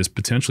looking at this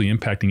potentially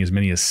impacting as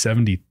many as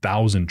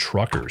 70,000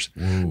 truckers.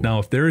 Ooh. Now,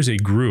 if there is a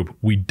group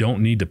we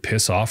don't need to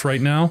piss off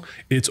right now,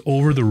 it's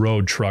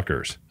over-the-road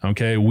truckers,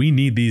 okay? We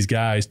need these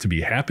guys to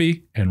be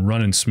happy and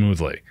running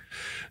smoothly.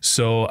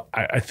 So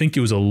I think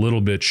it was a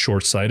little bit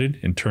short-sighted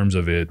in terms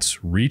of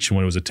its reach and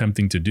what it was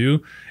attempting to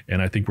do,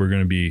 and I think we're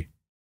going to be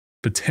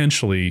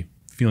potentially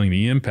feeling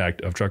the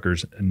impact of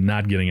truckers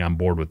not getting on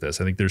board with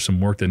this. I think there's some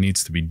work that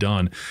needs to be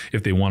done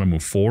if they want to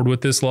move forward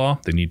with this law.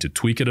 They need to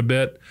tweak it a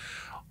bit,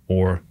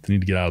 or they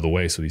need to get out of the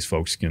way so these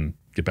folks can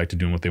get back to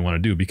doing what they want to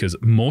do, because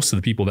most of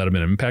the people that have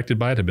been impacted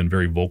by it have been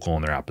very vocal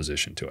in their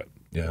opposition to it.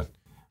 Yeah.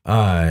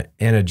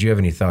 Anna, do you have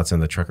any thoughts on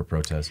the trucker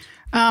protest?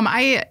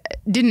 I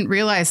didn't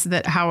realize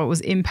that how it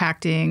was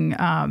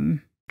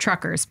impacting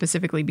truckers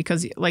specifically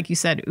because, like you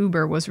said,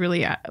 Uber was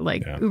really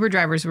Uber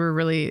drivers were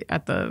really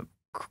at the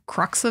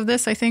crux of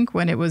this, I think,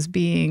 when it was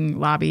being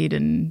lobbied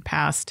and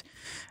passed,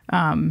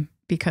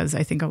 because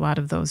I think a lot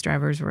of those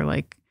drivers were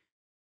like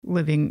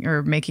living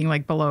or making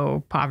like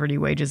below poverty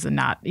wages and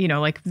not, you know,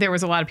 like there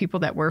was a lot of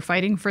people that were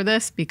fighting for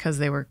this because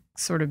they were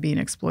sort of being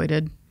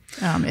exploited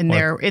in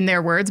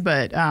their words.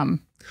 But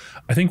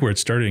I think where it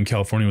started in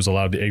California was a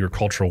lot of the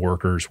agricultural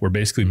workers were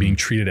basically being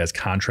treated as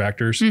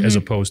contractors as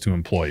opposed to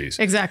employees.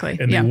 Exactly.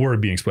 And they were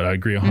being exploited. I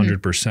agree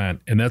 100%.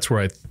 And that's where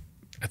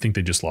I think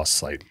they just lost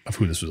sight of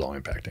who this was all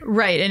impacting.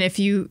 Right. And if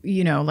you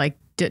know, like,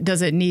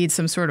 does it need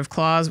some sort of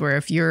clause where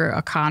if you're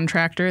a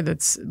contractor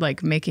that's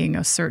like making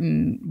a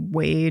certain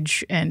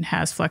wage and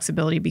has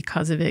flexibility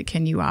because of it,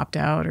 can you opt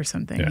out or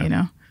something, you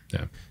know?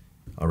 Yeah.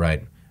 All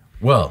right.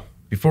 Well,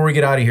 before we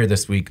get out of here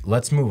this week,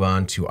 let's move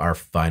on to our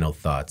final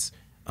thoughts.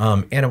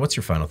 Anna, what's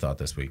your final thought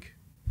this week?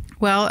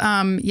 Well,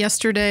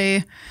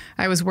 yesterday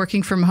I was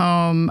working from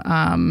home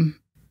and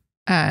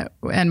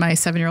my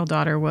 7-year-old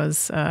daughter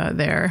was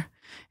there.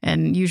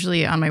 And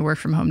usually on my work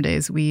from home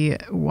days, we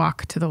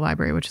walk to the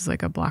library, which is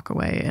like a block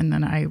away. And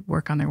then I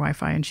work on their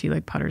Wi-Fi and she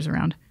like putters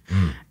around.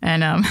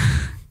 And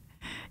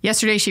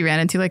yesterday she ran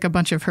into like a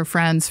bunch of her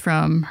friends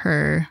from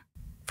her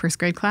first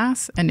grade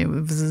class. And it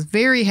was a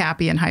very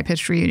happy and high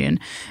pitched reunion.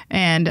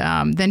 And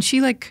then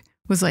she like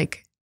was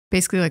like,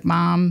 basically like,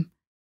 Mom,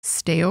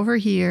 stay over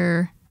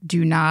here.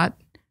 Do not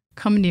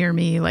come near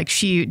me. Like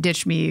she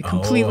ditched me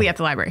completely at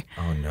the library.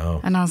 Oh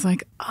no. And I was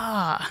like,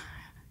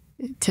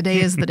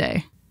 today is the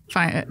day.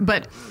 Fine.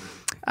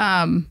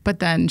 But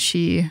then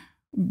she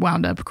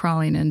wound up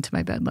crawling into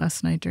my bed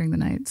last night during the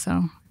night. So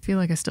I feel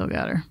like I still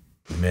got her.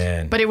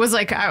 Man. But it was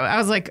like, I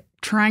was like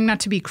trying not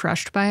to be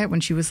crushed by it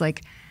when she was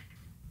like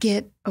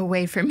Get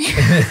away from me.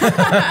 Just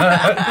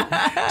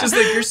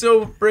like you're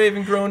so brave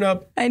and grown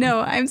up. I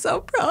know. I'm so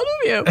proud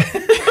of you.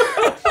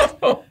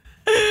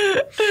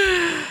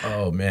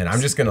 Oh, man. I'm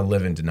just going to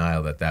live in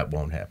denial that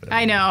won't happen.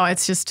 I know.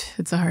 It's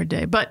a hard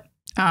day. But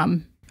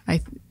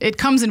it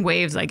comes in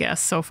waves, I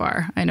guess, so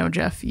far. I know,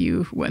 Jeff,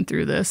 you went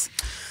through this.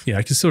 Yeah,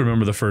 I can still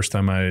remember the first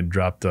time I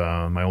dropped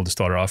my oldest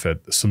daughter off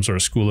at some sort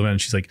of school event.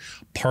 And she's like,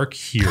 park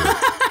here.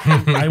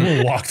 I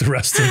will walk the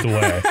rest of the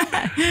way.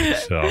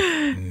 So,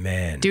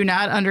 man. Do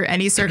not, under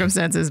any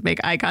circumstances, make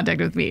eye contact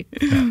with me.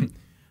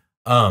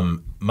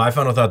 My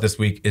final thought this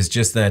week is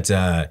just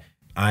that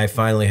I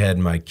finally had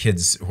my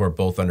kids who are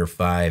both under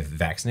 5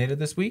 vaccinated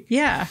this week.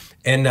 Yeah.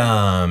 And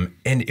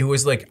it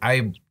was like,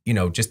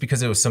 just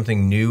because it was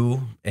something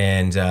new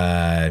and,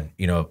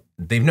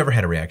 they've never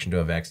had a reaction to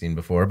a vaccine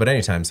before, but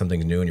anytime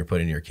something's new and you're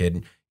putting in your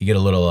kid, you get a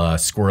little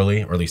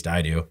squirrely, or at least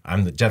I do.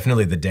 I'm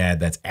definitely the dad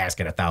that's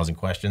asking 1,000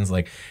 questions,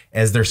 like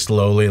as they're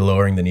slowly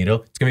lowering the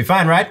needle. It's gonna be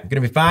fine, right?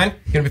 Gonna be fine?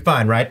 Gonna be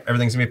fine, right?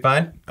 Everything's gonna be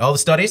fine? All the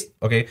studies?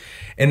 Okay.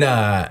 And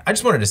I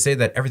just wanted to say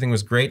that everything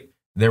was great.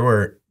 There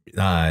were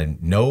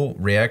no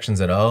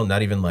reactions at all,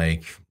 not even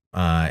like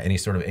any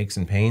sort of aches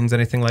and pains,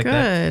 anything like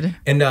that. Good.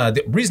 And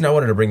the reason I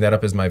wanted to bring that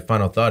up as my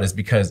final thought is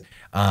because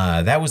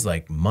that was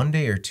like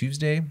Monday or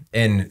Tuesday.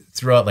 And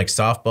throughout like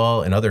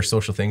softball and other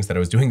social things that I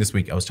was doing this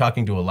week, I was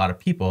talking to a lot of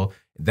people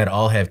that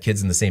all have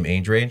kids in the same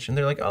age range. And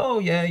they're like, oh,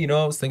 yeah,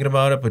 I was thinking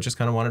about it, but just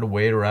kind of wanted to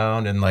wait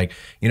around and like,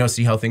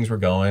 see how things were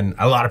going.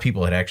 A lot of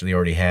people had actually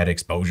already had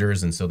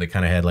exposures. And so they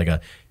kind of had like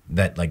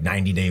that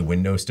 90-day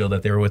window still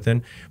that they were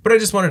within. But I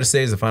just wanted to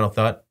say as a final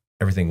thought,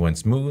 everything went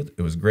smooth.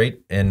 It was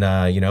great. And,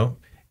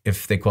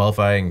 if they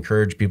qualify, I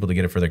encourage people to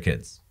get it for their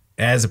kids.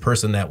 As a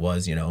person that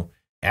was,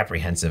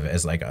 apprehensive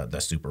as like the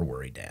super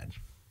worried dad.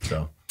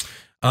 So,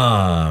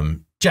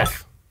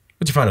 Jeff,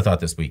 what's your final thought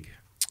this week?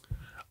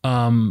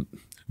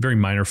 Very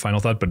minor final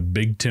thought, but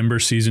Big Timber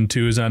season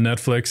 2 is on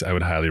Netflix. I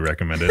would highly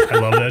recommend it. I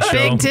love that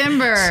show. Big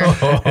Timber.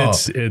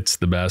 It's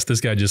the best. This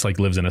guy just like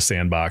lives in a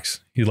sandbox.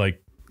 He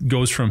like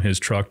goes from his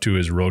truck to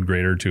his road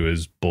grader to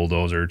his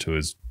bulldozer to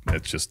his.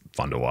 It's just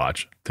fun to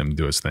watch him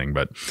do his thing.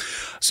 But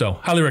so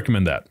highly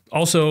recommend that.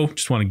 Also,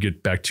 just want to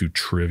get back to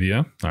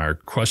trivia. Our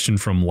question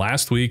from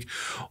last week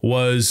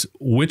was,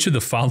 which of the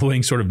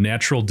following sort of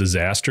natural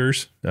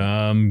disasters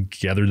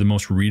gathered the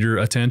most reader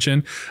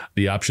attention?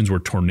 The options were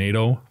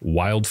tornado,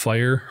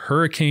 wildfire,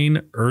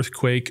 hurricane,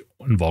 earthquake,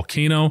 and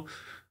volcano.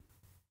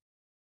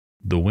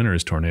 The winner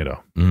is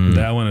tornado.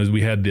 That one is,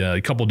 we had a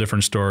couple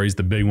different stories.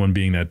 The big one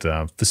being that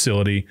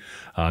facility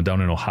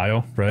down in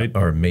Ohio, right?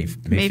 Or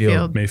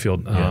Mayfield.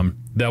 Yeah.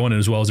 That one,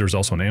 as well as there was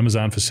also an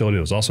Amazon facility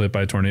that was also hit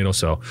by a tornado.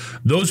 So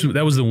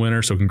that was the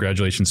winner. So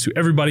congratulations to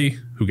everybody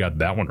who got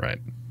that one right.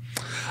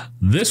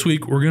 This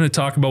week, we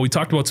talked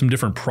about some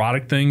different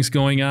product things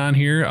going on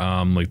here,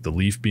 like the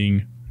leaf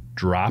being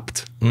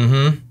dropped.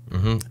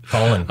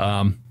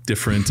 Fallen.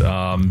 Different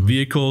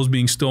vehicles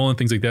being stolen,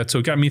 things like that. So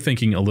it got me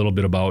thinking a little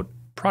bit about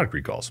product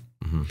recalls.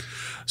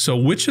 So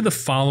which of the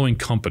following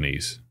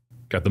companies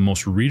got the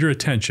most reader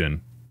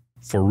attention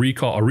for a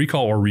recall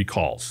or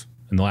recalls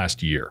in the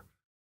last year?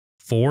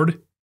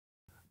 Ford,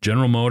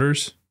 General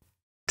Motors,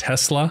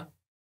 Tesla,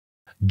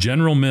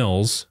 General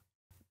Mills,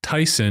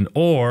 Tyson,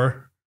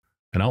 or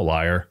an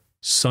outlier,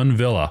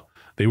 Sunvilla.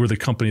 They were the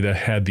company that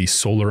had the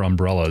solar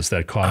umbrellas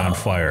that caught on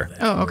fire.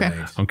 Oh, okay.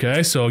 Right.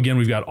 Okay, so again,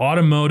 we've got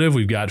automotive,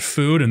 we've got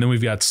food, and then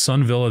we've got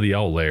Sunvilla, the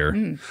outlier.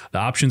 The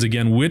options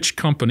again, which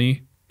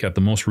company got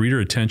the most reader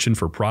attention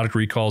for product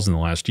recalls in the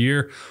last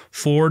year?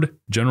 Ford,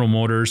 General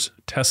Motors,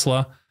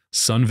 Tesla,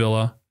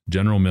 Sunvilla,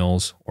 General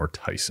Mills, or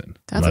Tyson?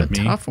 That's a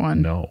tough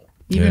one. No.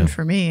 Even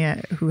for me,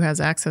 who has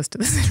access to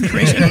this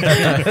information.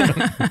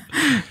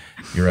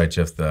 You're right,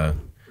 Jeff. The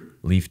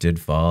leaf did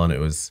fall and it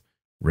was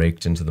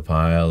raked into the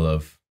pile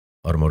of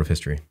automotive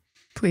history.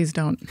 Please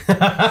don't.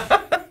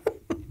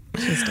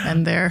 Just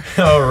end there.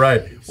 All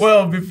right.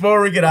 Well,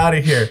 before we get out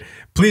of here,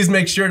 please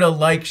make sure to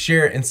like,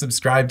 share, and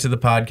subscribe to the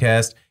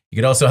podcast. You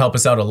can also help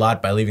us out a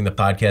lot by leaving the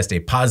podcast a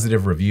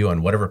positive review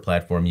on whatever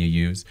platform you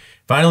use.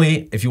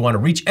 Finally, if you want to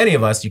reach any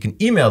of us, you can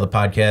email the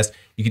podcast.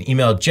 You can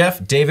email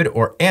Jeff, David,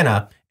 or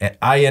Anna at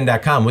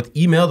in.com with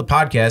email the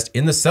podcast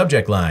in the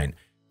subject line.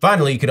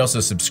 Finally, you can also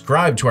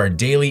subscribe to our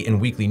daily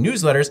and weekly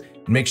newsletters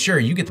and make sure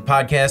you get the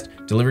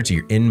podcast delivered to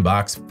your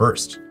inbox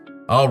first.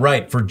 All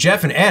right, for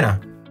Jeff and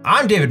Anna,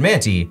 I'm David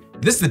Mantey.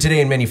 This is the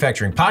Today in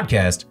Manufacturing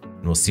podcast,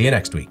 and we'll see you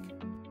next week.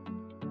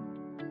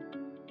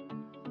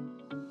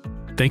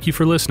 Thank you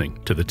for listening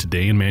to the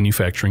Today in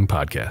Manufacturing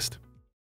podcast.